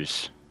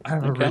statues. I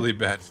have a really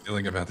bad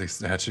feeling about these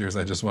statues.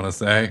 I just want to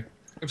say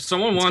If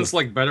someone wants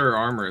like better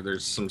armor,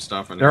 there's some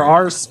stuff in there here.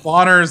 are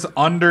spawners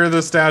under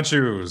the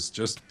statues.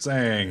 Just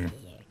saying.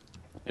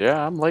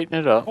 Yeah, I'm lighting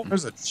it up. Oh,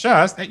 there's a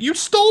chest. Hey, you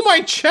stole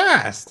my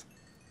chest.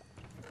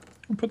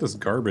 I'll put this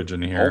garbage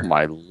in here. Oh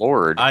my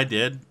lord. I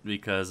did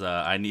because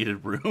I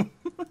needed room.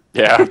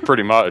 Yeah,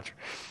 pretty much.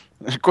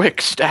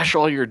 Quick, stash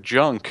all your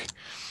junk.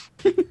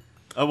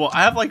 Oh well,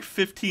 I have like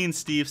 15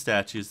 Steve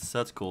statues, so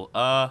that's cool. Do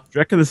you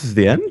reckon this is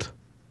the end?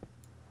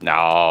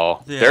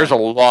 No, Yeah. there's a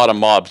lot of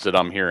mobs that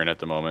I'm hearing at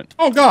the moment.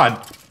 Oh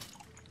God,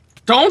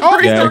 Don't Oh,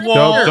 break yeah, the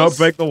walls! Don't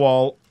break the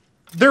wall.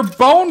 they're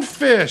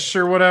bonefish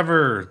or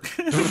whatever.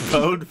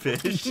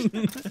 bonefish.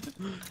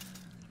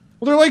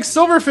 Well, they're like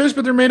silverfish,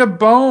 but they're made of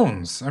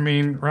bones. I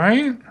mean,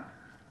 right?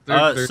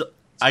 They're So,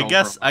 I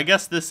skull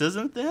guess this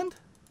isn't the end.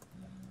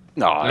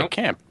 No, I Nope.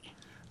 can't.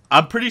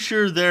 I'm pretty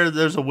sure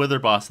there's a wither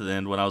boss at the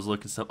end when I was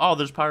looking stuff. Oh,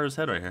 there's Pyro's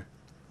head right here.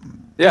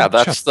 Yeah,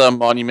 that's Chest. the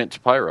monument to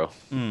Pyro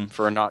Mm.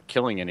 for not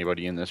killing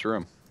anybody in this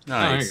room.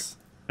 Nice.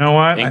 You know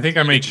what? I Thank think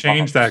I may you.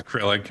 change that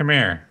acrylic. Come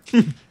here.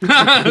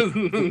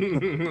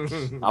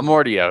 I'm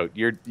already out.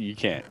 You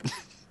can't.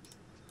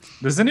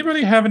 Does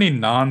anybody have any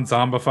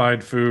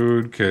non-zombified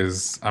food?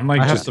 Because I'm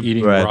like I have just some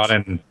eating bread.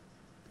 rotten.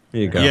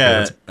 Here you go.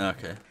 Yeah.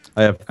 Okay.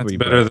 I have That's 3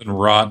 better bread. than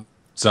rotten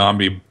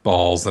zombie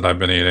balls that I've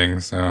been eating.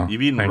 So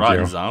You've eaten thank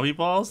rotten you. zombie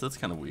balls? That's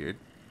kind of weird.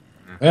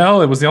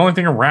 Well, it was the only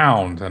thing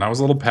around, and I was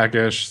a little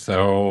peckish,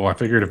 so I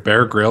figured if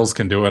Bear Grylls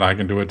can do it, I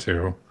can do it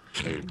too.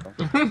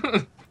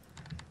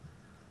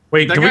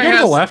 Wait, That can we guy go to has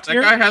the left that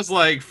here? guy has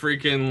like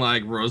freaking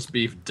like roast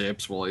beef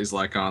dips while he's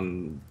like out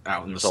in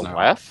the There's snow. a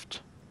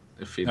left?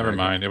 If he Never did.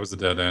 mind, it was a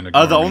dead end. The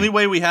Ignore me. only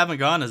way we haven't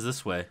gone is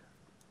this way.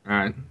 All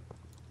right.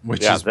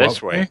 Which Yeah, is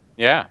this what way.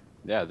 Yeah,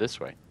 this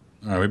way.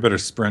 All right, we better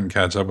sprint and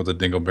catch up with the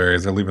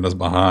dingleberries. They're leaving us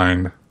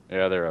behind.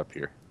 Yeah, they're up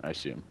here. I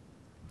see them.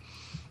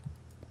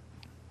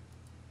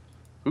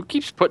 Who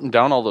keeps putting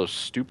down all those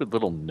stupid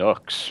little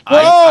nooks?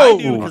 I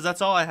do Whoa! because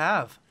that's all I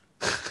have.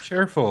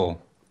 Careful.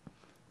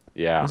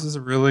 Yeah, This is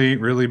a really,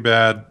 really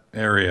bad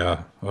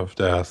area of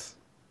death.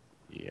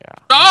 yeah.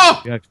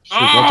 Oh! Yeah, shoot,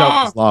 watch out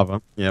for this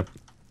lava. Yep.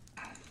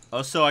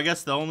 Oh, so I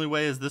guess the only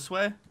way is this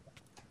way?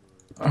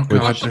 Oh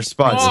Which- god, there's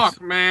spots.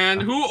 Fuck, man.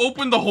 Who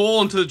opened the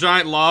hole into the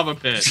giant lava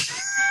pit?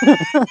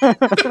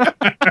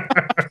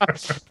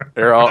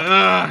 They're all.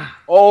 Ugh.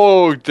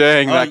 Oh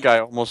dang! Oh, That guy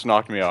almost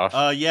knocked me off.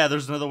 Yeah,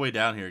 there's another way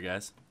down here,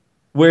 guys.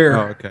 Where?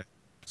 Oh, okay.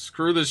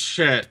 Screw this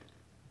shit.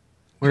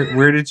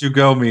 Where did you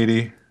go,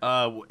 Meaty?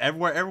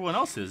 Where everyone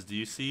else is. Do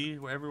you see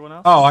where everyone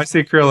else? Oh, I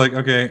see acrylic.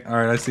 Okay, all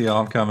right, I see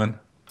y'all. I'm coming.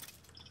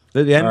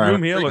 The end All right.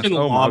 room here looks. Freaking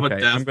Oh, lava okay.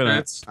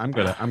 death I'm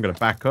gonna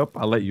back up.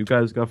 I'll let you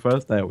guys go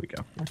first. There we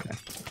go. Okay.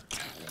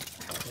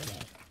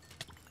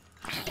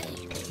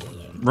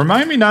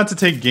 Remind me not to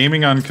take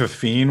gaming on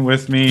caffeine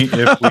with me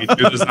if we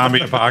do the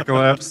zombie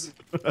apocalypse.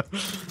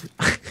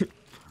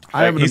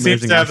 I have an He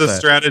seems amazing to have the asset.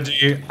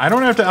 strategy. I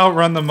don't have to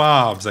outrun the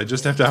mobs. I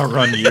just have to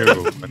outrun you.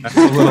 But that's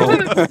a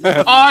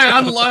little. I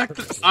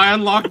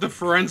unlocked the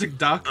forensic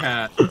duck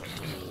hat.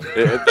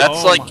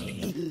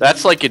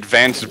 That's like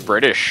advanced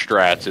British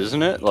strats,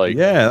 isn't it? Like,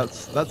 Yeah,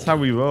 that's how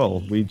we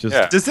roll. We just.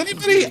 Yeah. Does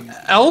anybody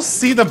else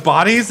see the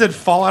bodies that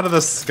fall out of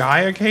the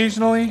sky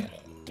occasionally?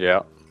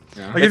 yeah.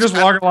 Like you just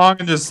walk along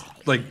and just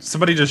like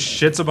somebody just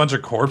shits a bunch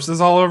of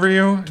corpses all over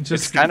you. It It's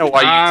just kind of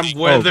why I'm you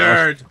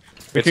withered.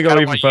 We it's can go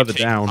kinda even why you further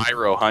take down.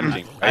 pyro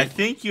hunting. I Right?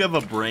 think you have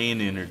a brain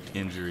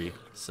injury,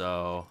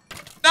 so...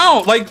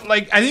 no, like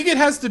I think it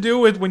has to do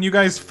with when you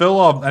guys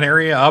fill an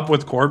area up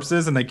with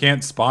corpses and they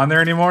can't spawn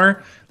there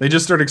anymore. They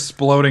just start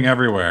exploding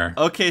everywhere.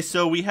 Okay,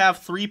 so we have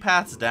 3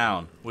 paths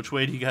down. Which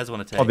way do you guys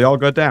want to take? Oh, they all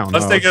go down.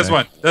 Let's Oh, take this okay.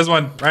 one. This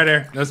one right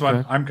here. This one.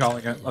 Okay. I'm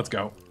calling it. Let's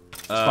go.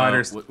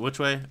 Spiders. Which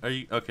way are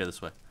you? Okay,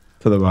 this way.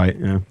 To the right.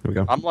 Yeah. There we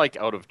go. I'm like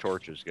out of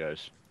torches,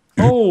 guys.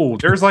 Oh,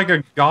 there's like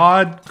a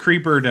god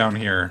creeper down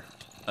here.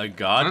 A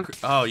god?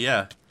 Oh,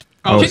 yeah.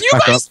 Oh, Can you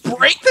back guys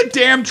break the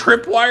damn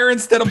tripwire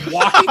instead of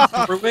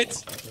walking through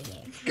it?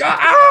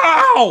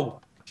 Ow!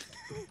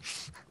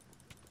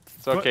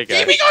 It's okay, guys.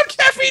 Gaming on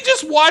caffeine,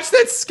 just watch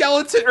that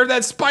skeleton or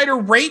that spider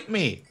rape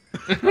me.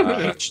 I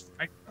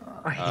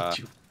hate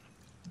you.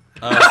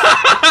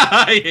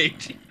 I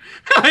hate you.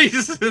 I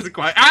just is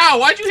quiet. Ow!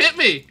 Why'd you hit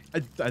me? I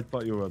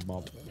thought you were a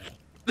mob.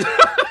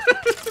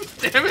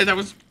 Damn it! I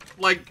was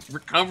like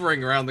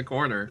recovering around the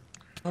corner.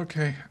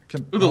 Okay.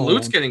 Ooh, the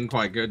loot's getting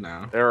quite good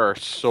now. There are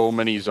so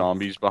many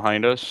zombies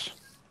behind us.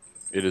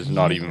 It is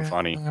not even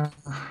funny.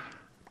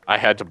 I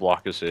had to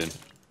block us in.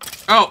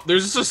 Oh,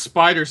 there's just a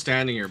spider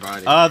standing here,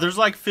 buddy. There's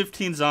like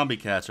 15 zombie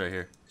cats right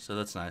here, so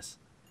that's nice.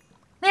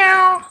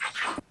 Meow.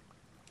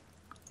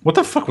 What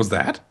the fuck was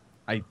that?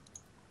 I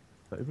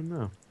don't even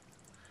know.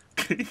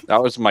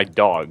 That was my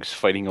dogs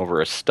fighting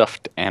over a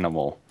stuffed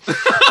animal.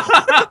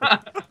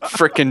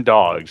 Frickin'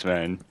 dogs,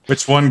 man.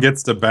 Which one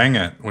gets to bang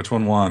it? Which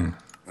one won?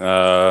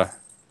 The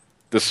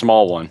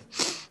small one.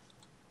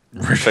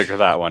 Figure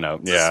that one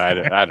out.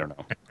 Yeah, I don't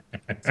know.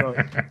 So,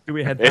 do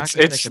we head back?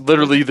 It's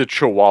literally the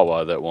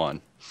Chihuahua that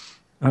won.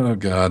 Oh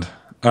god.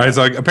 All right,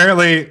 so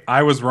apparently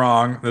I was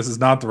wrong. This is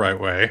not the right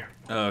way.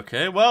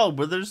 Okay, well,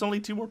 there's only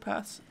 2 more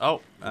paths.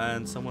 Oh,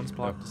 and someone's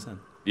blocked us in.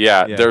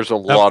 Yeah, Yeah. there's a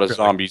lot of correct.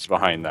 zombies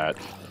behind that.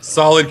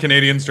 Solid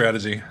Canadian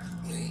strategy.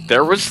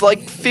 There was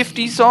like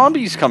 50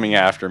 zombies coming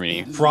after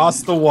me.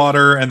 Cross the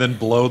water and then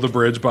blow the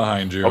bridge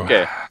behind you.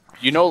 Okay.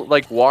 You know,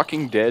 like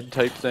Walking Dead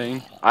type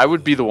thing? I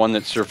would be the one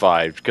that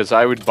survived because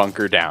I would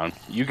bunker down.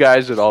 You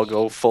guys would all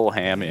go full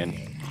ham in.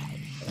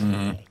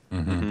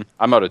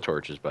 I'm out of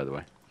torches, by the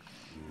way.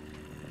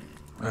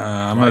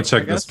 I'm gonna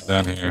check this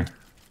down here.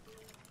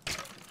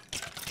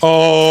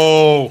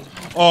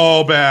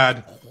 Oh,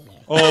 bad.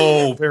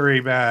 Oh, very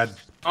bad.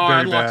 Oh, I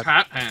Very unlocked bad.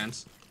 hat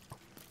pants.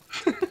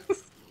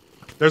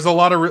 There's a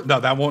lot of no.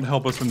 That won't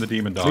help us from the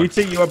demon dog.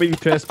 BT, you are being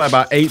chased by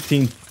about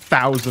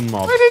 18,000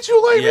 mobs. Why did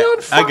you light me Yeah,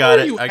 on fire? I got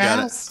it, You I got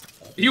it. ass?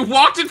 You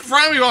walked in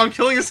front of me while I'm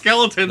killing a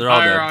skeleton. They're all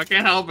Pyro. dead. I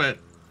can't help it.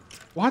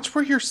 Watch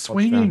where you're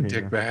swinging,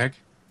 here? dickbag.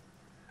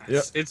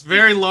 It's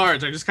very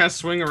large. I just kind of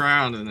swing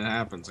around and it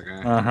happens.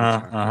 Okay.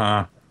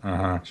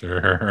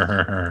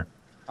 Sure.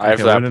 I have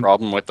Okay, that we're in-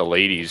 problem with the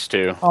ladies,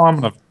 too. Oh,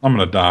 I'm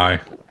gonna die.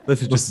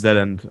 This is just a dead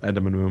end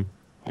Enderman room.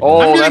 Oh,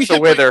 getting that's a hit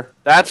by- wither.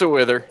 That's a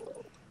wither.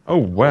 Oh,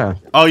 where?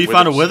 Oh, you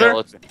found a wither?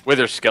 Skeleton.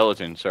 Wither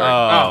skeleton, sorry.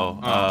 Oh,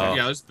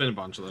 yeah. There's been a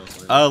bunch of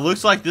those.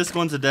 looks like this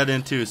one's a dead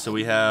end too, so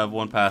we have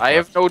 1 path I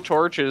left. have no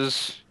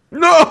torches.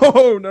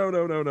 No! No!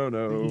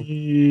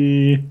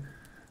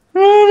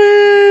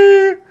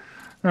 Mommy.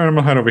 Alright, I'm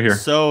gonna head over here.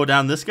 So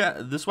down this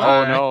way?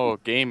 Oh, no.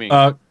 Gaming.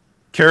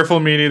 Careful,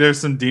 meaty. There's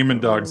some demon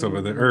dogs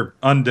over there, or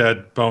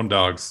undead bone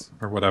dogs,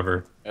 or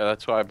whatever. Yeah,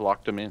 that's why I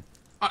blocked them in.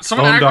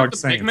 Someone Bone aggroed Dog the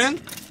Saints. pigman?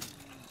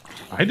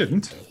 I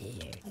didn't.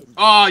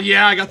 Oh,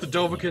 yeah. I got the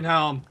Dovahkiin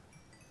helm.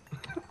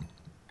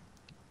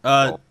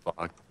 Oh,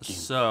 fuck.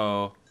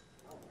 So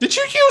Did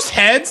you use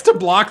heads to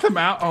block them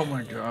out? Oh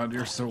my god,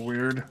 you're so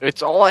weird.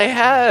 It's all I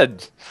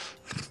had.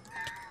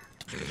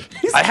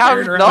 He's I have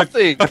carrying around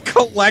nothing. A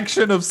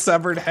collection of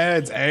severed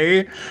heads,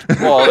 eh?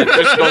 Well, it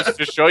just goes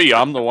to show you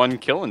I'm the one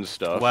killing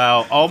stuff.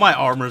 wow, all my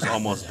armor's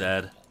almost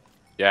dead.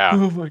 Yeah.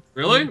 Oh my.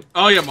 Really?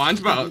 Oh, yeah. Mine's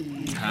about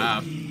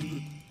half.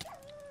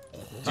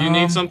 Do you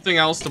need something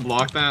else to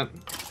block that?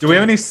 Do we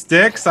have any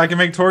sticks? I can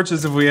make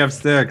torches if we have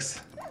sticks.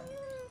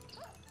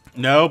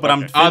 No, but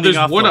I'm fending There's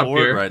off wood the up horde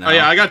here. right now. Oh,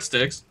 yeah. I got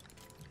sticks.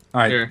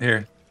 All right, Here.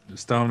 here.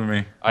 Just throw them to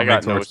me. I I'll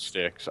got make no torches.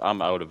 sticks.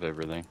 I'm out of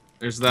everything.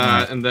 There's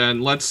that, and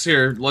then let's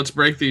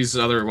break these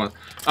other ones.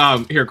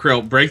 Here,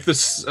 Krill, break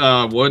this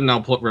wood, and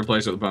I'll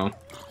replace it with bone.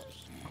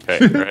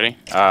 Okay, ready?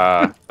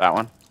 That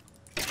one.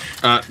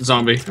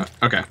 Zombie.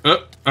 Okay.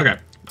 Okay.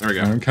 There we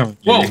go. I'm coming.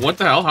 Whoa! What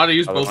the hell? How to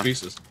use Other both one.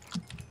 pieces?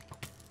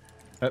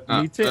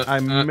 I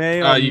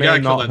may or you may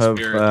gotta kill not that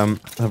spirit.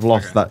 have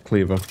lost Okay. that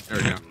cleaver. There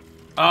we go.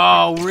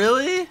 Oh,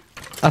 really?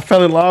 I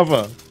fell in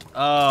lava.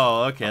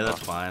 Oh, okay, that's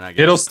fine. I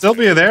guess. It'll still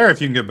be there if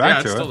you can get Yeah,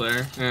 back it's to still it.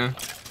 there. Yeah.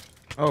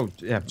 Oh,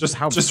 yeah.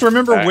 Just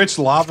remember which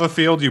lava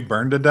field you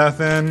burned to death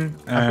in.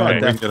 I've got a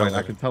and death we can point. get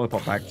I can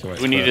teleport back to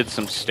it. We needed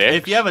some sticks.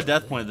 If you have a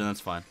death point, then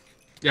that's fine.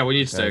 Yeah, we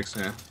need sticks.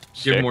 Yeah. Give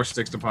Stick. more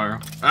sticks to Pyro.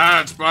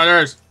 Ah,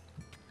 spiders!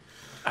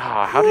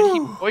 Ah, how did he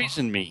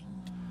poison me?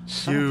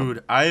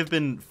 Dude, I've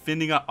been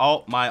fending out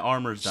all my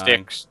armor's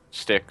dying.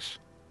 Sticks.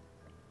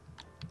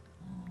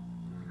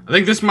 I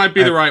think this might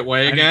be the right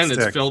way I need again. It's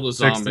sticks. filled with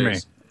Sticks to me.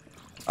 zombies.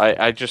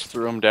 I just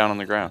threw them down on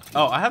the ground.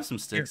 Oh, I have some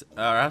sticks.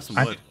 I have some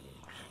wood.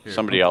 Here.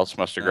 Somebody else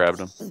must have grabbed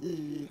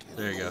them.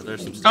 There you go.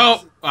 There's some sticks.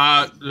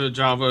 Oh, the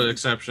Java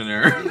exception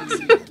error.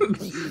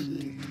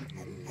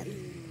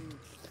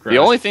 The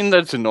only thing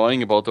that's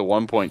annoying about the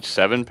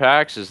 1.7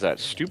 packs is that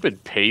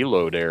stupid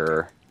payload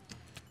error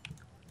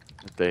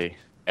that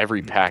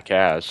every pack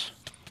has.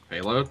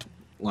 Payload?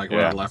 Like what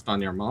Yeah. I left on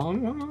your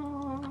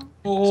mom?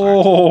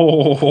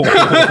 Oh.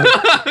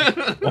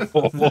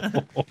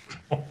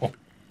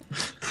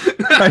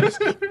 Is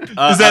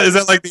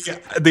that like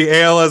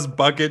the ALS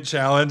bucket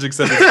challenge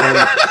except it's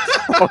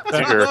Oh,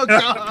 dear. Oh,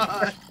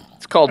 God.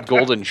 It's called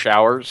golden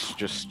showers.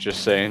 Just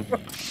saying.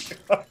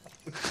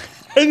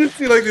 I just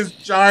see like this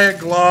giant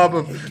glob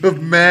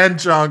of man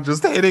chunk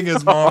just hitting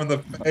his mom in the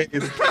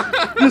face,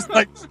 just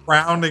like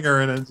drowning her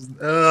in it. Just,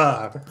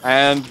 ugh.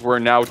 And we're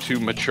now too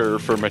mature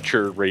for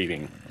mature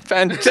rating.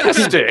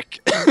 Fantastic.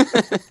 Dude,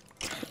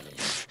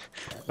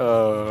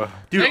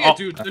 Dang it,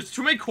 dude. There's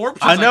too many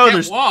corpses. I know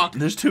can't walk.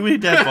 there's too many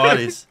dead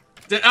bodies.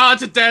 Oh,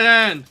 it's a dead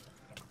end.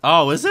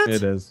 Oh, is it?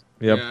 It is.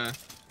 Yep. Yeah.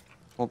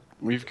 Well,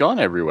 we've gone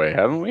every way,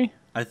 haven't we?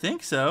 I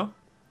think so.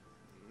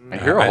 I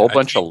hear a whole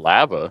bunch of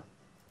lava.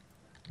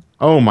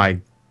 Oh my.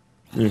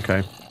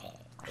 Okay.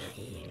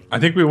 I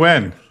think we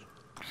win.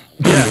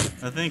 Yeah,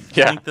 I think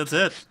that's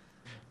it.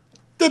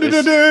 There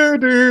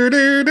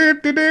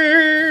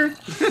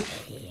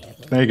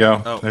you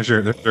go. Oh. There's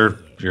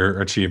your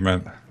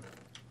achievement.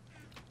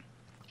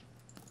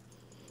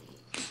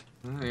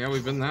 Yeah,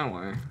 we've been that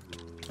way.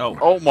 Oh,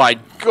 Oh my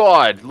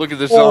god, look at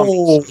this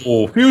zombies.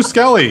 Oh, few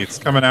skellies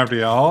coming after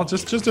y'all.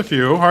 Just a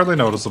few, hardly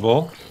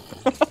noticeable.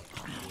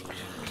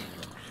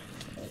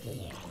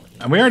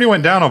 And we already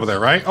went down over there,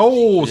 right?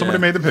 Oh, somebody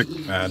Yeah. made the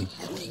pig mad.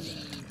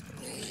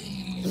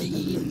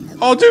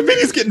 Oh, dude,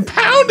 Vinny's getting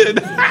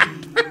pounded.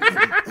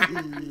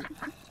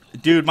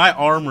 dude, my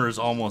armor is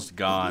almost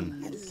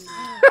gone.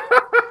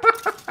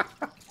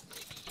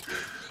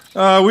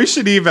 We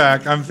should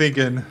evac. I'm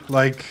thinking,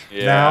 like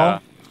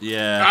now.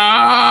 Yeah.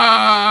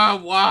 Ah,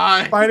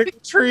 why? Fighting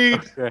retreat.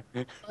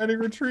 Okay. Fighting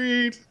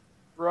retreat.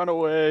 Run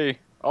away.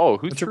 Oh,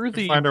 who Let's see if threw we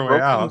can the find our way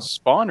broken out.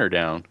 spawner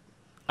down?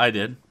 I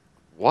did.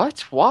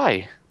 What?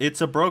 Why? It's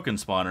a broken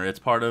spawner. It's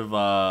part of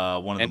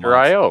one of the Ender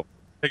mods. IO.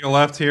 Take a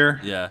left here.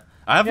 Yeah.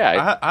 I have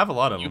Yeah, I have a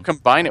lot of You them.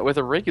 combine it with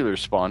a regular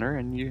spawner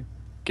and you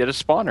get a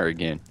spawner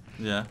again.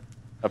 Yeah.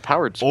 A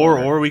powered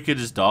spawner. Or we could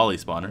just dolly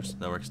spawners.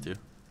 That works too.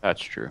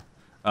 That's true.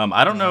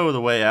 I don't know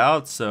the way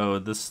out, so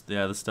this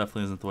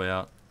definitely isn't the way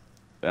out.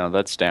 No,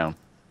 that's down.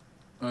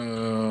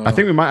 I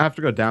think we might have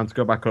to go down to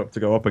go back up to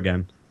go up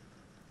again.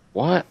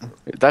 What?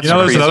 That's You know,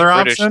 there's crazy another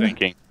British option?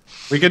 thinking.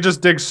 We could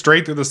just dig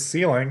straight through the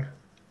ceiling.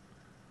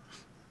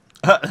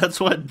 That's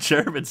what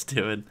German's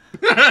doing.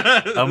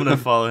 I'm gonna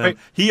follow him. Wait.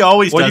 He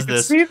always Well, does you can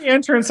this. see the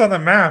entrance on the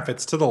map.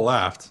 It's to the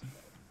left.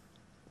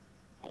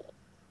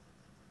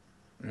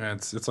 Yeah,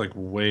 it's like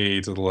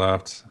way to the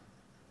left.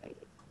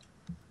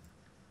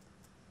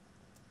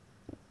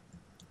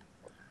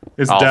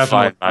 It's I'll definitely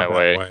find my not that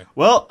way.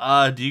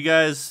 Well, do you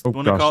guys Oh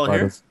want to gosh, call it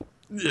here?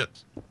 spiders.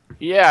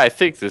 Yeah, I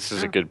think this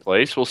is a good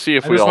place. We'll see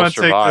if I we just all want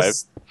to take survive.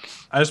 this.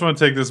 I just want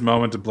to take this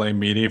moment to blame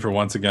Meaty for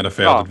once again a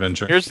failed Oh,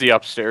 adventure. Here's the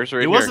upstairs right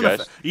It here, wasn't.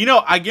 guys.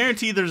 I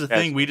guarantee there's a Yes.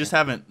 thing we just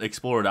haven't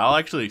explored. I'll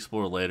actually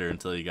explore later and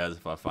tell you guys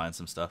if I find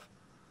some stuff.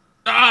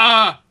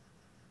 Ah!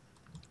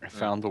 I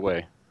found the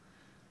way.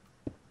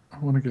 I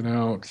want to get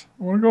out.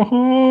 I want to go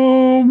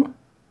home.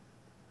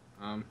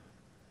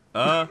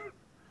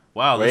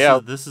 Wow, Way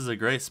out. this is a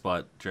great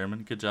spot,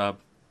 German. Good job.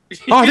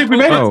 Oh, I think we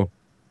made it. Oh,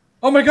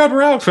 Oh my God,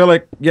 we're out.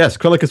 Krillic. Yes,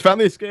 Krillic has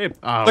found the escape.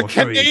 Oh, The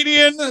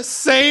Canadian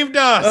saved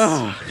us.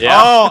 Yeah.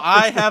 Oh,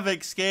 I have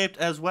escaped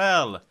as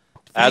well.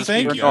 As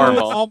Thank per you,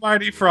 normal.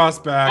 Almighty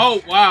Frostback.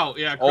 Oh, wow.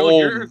 Yeah, Krill, Oh,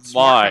 you're a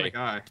smart kind my. of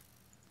guy.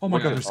 Oh my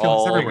God, Look there's at skeletons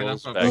all everywhere.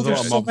 those Oh, There's a they're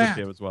lot of so mobs mad.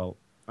 here as well.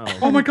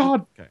 Oh my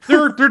God, Okay.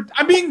 they're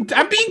I'm being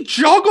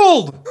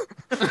juggled.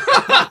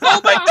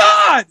 Oh my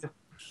God.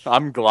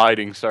 I'm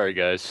gliding. Sorry,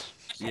 guys.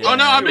 Yeah. Oh,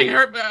 no, I'm being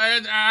hurt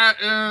by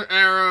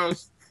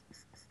arrows.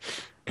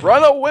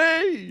 Run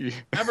away!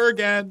 Never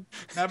again.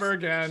 Never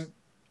again.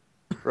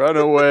 Run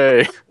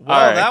away. Well,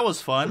 All right. that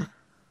was fun.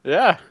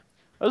 Yeah.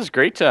 That was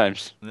great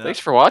times. Yeah. Thanks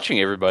for watching,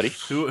 everybody.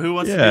 Who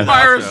wants to Yeah. do the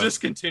Fire's outro?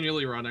 just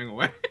continually running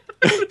away.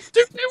 Dude,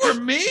 they were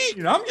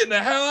mean. I'm getting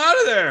the hell out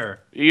of there.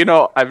 You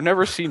know, I've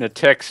never seen a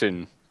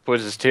Texan put put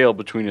his tail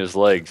between his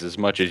legs as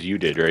much as you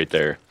did right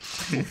there.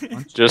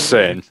 Just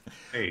saying.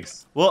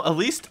 Face. Well, at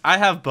least I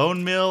have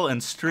bone meal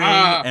and string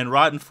and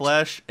rotten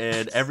flesh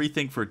and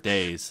everything for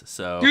days.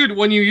 So, Dude,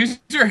 when you use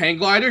your hang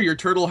glider, your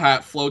turtle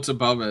hat floats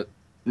above it.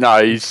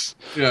 Nice.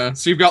 Yeah,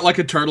 so you've got like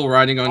a turtle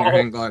riding on your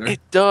hang glider. It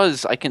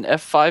does. I can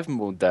F5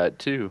 mode that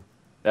too.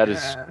 That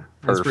is That's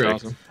perfect. pretty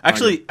awesome.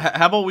 actually,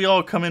 how about we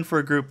all come in for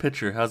a group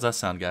picture? How's that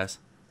sound, guys?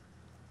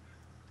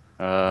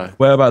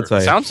 Whereabouts are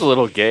you? Sounds a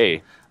little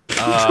gay.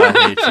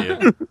 I hate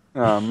you.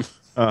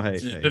 Oh, hey.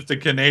 If the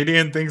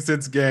Canadian thinks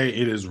it's gay,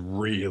 it is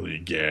really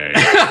gay.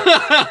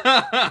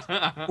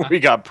 We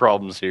got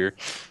problems here.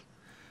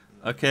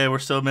 Okay, we're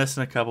still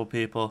missing a couple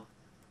people.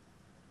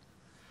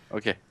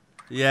 Okay.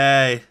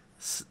 Yay!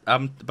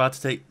 I'm about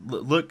to take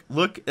look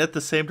at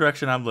the same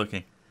direction I'm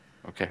looking.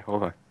 Okay,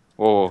 hold on.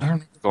 Whoa, I don't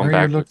know going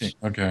where you're backwards. looking.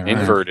 Okay. all right.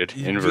 Inverted.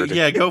 Inverted.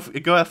 Yeah, go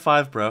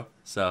F5, bro.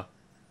 So,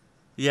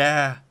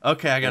 yeah.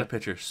 Okay, I got a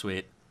picture.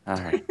 Sweet. All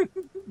right.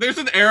 There's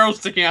an arrow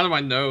sticking out of my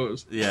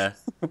nose. Yeah.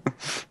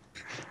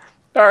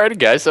 All righty,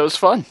 guys. That was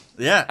fun.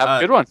 Yeah.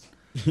 Have a good one.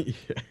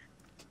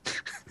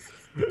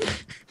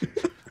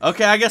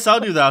 Okay, I guess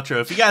I'll do the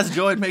outro. If you guys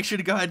enjoyed, make sure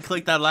to go ahead and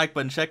click that like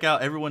button. Check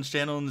out everyone's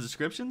channel in the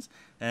descriptions.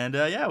 And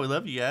yeah, we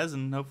love you guys,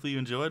 and hopefully you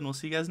enjoyed, and we'll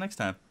see you guys next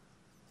time.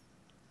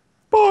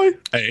 Bye.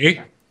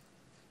 Hey.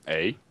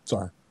 Hey,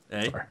 Sorry.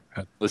 Hey.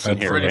 Sorry. listen Had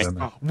here, further Nick. than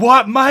that.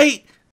 What, mate?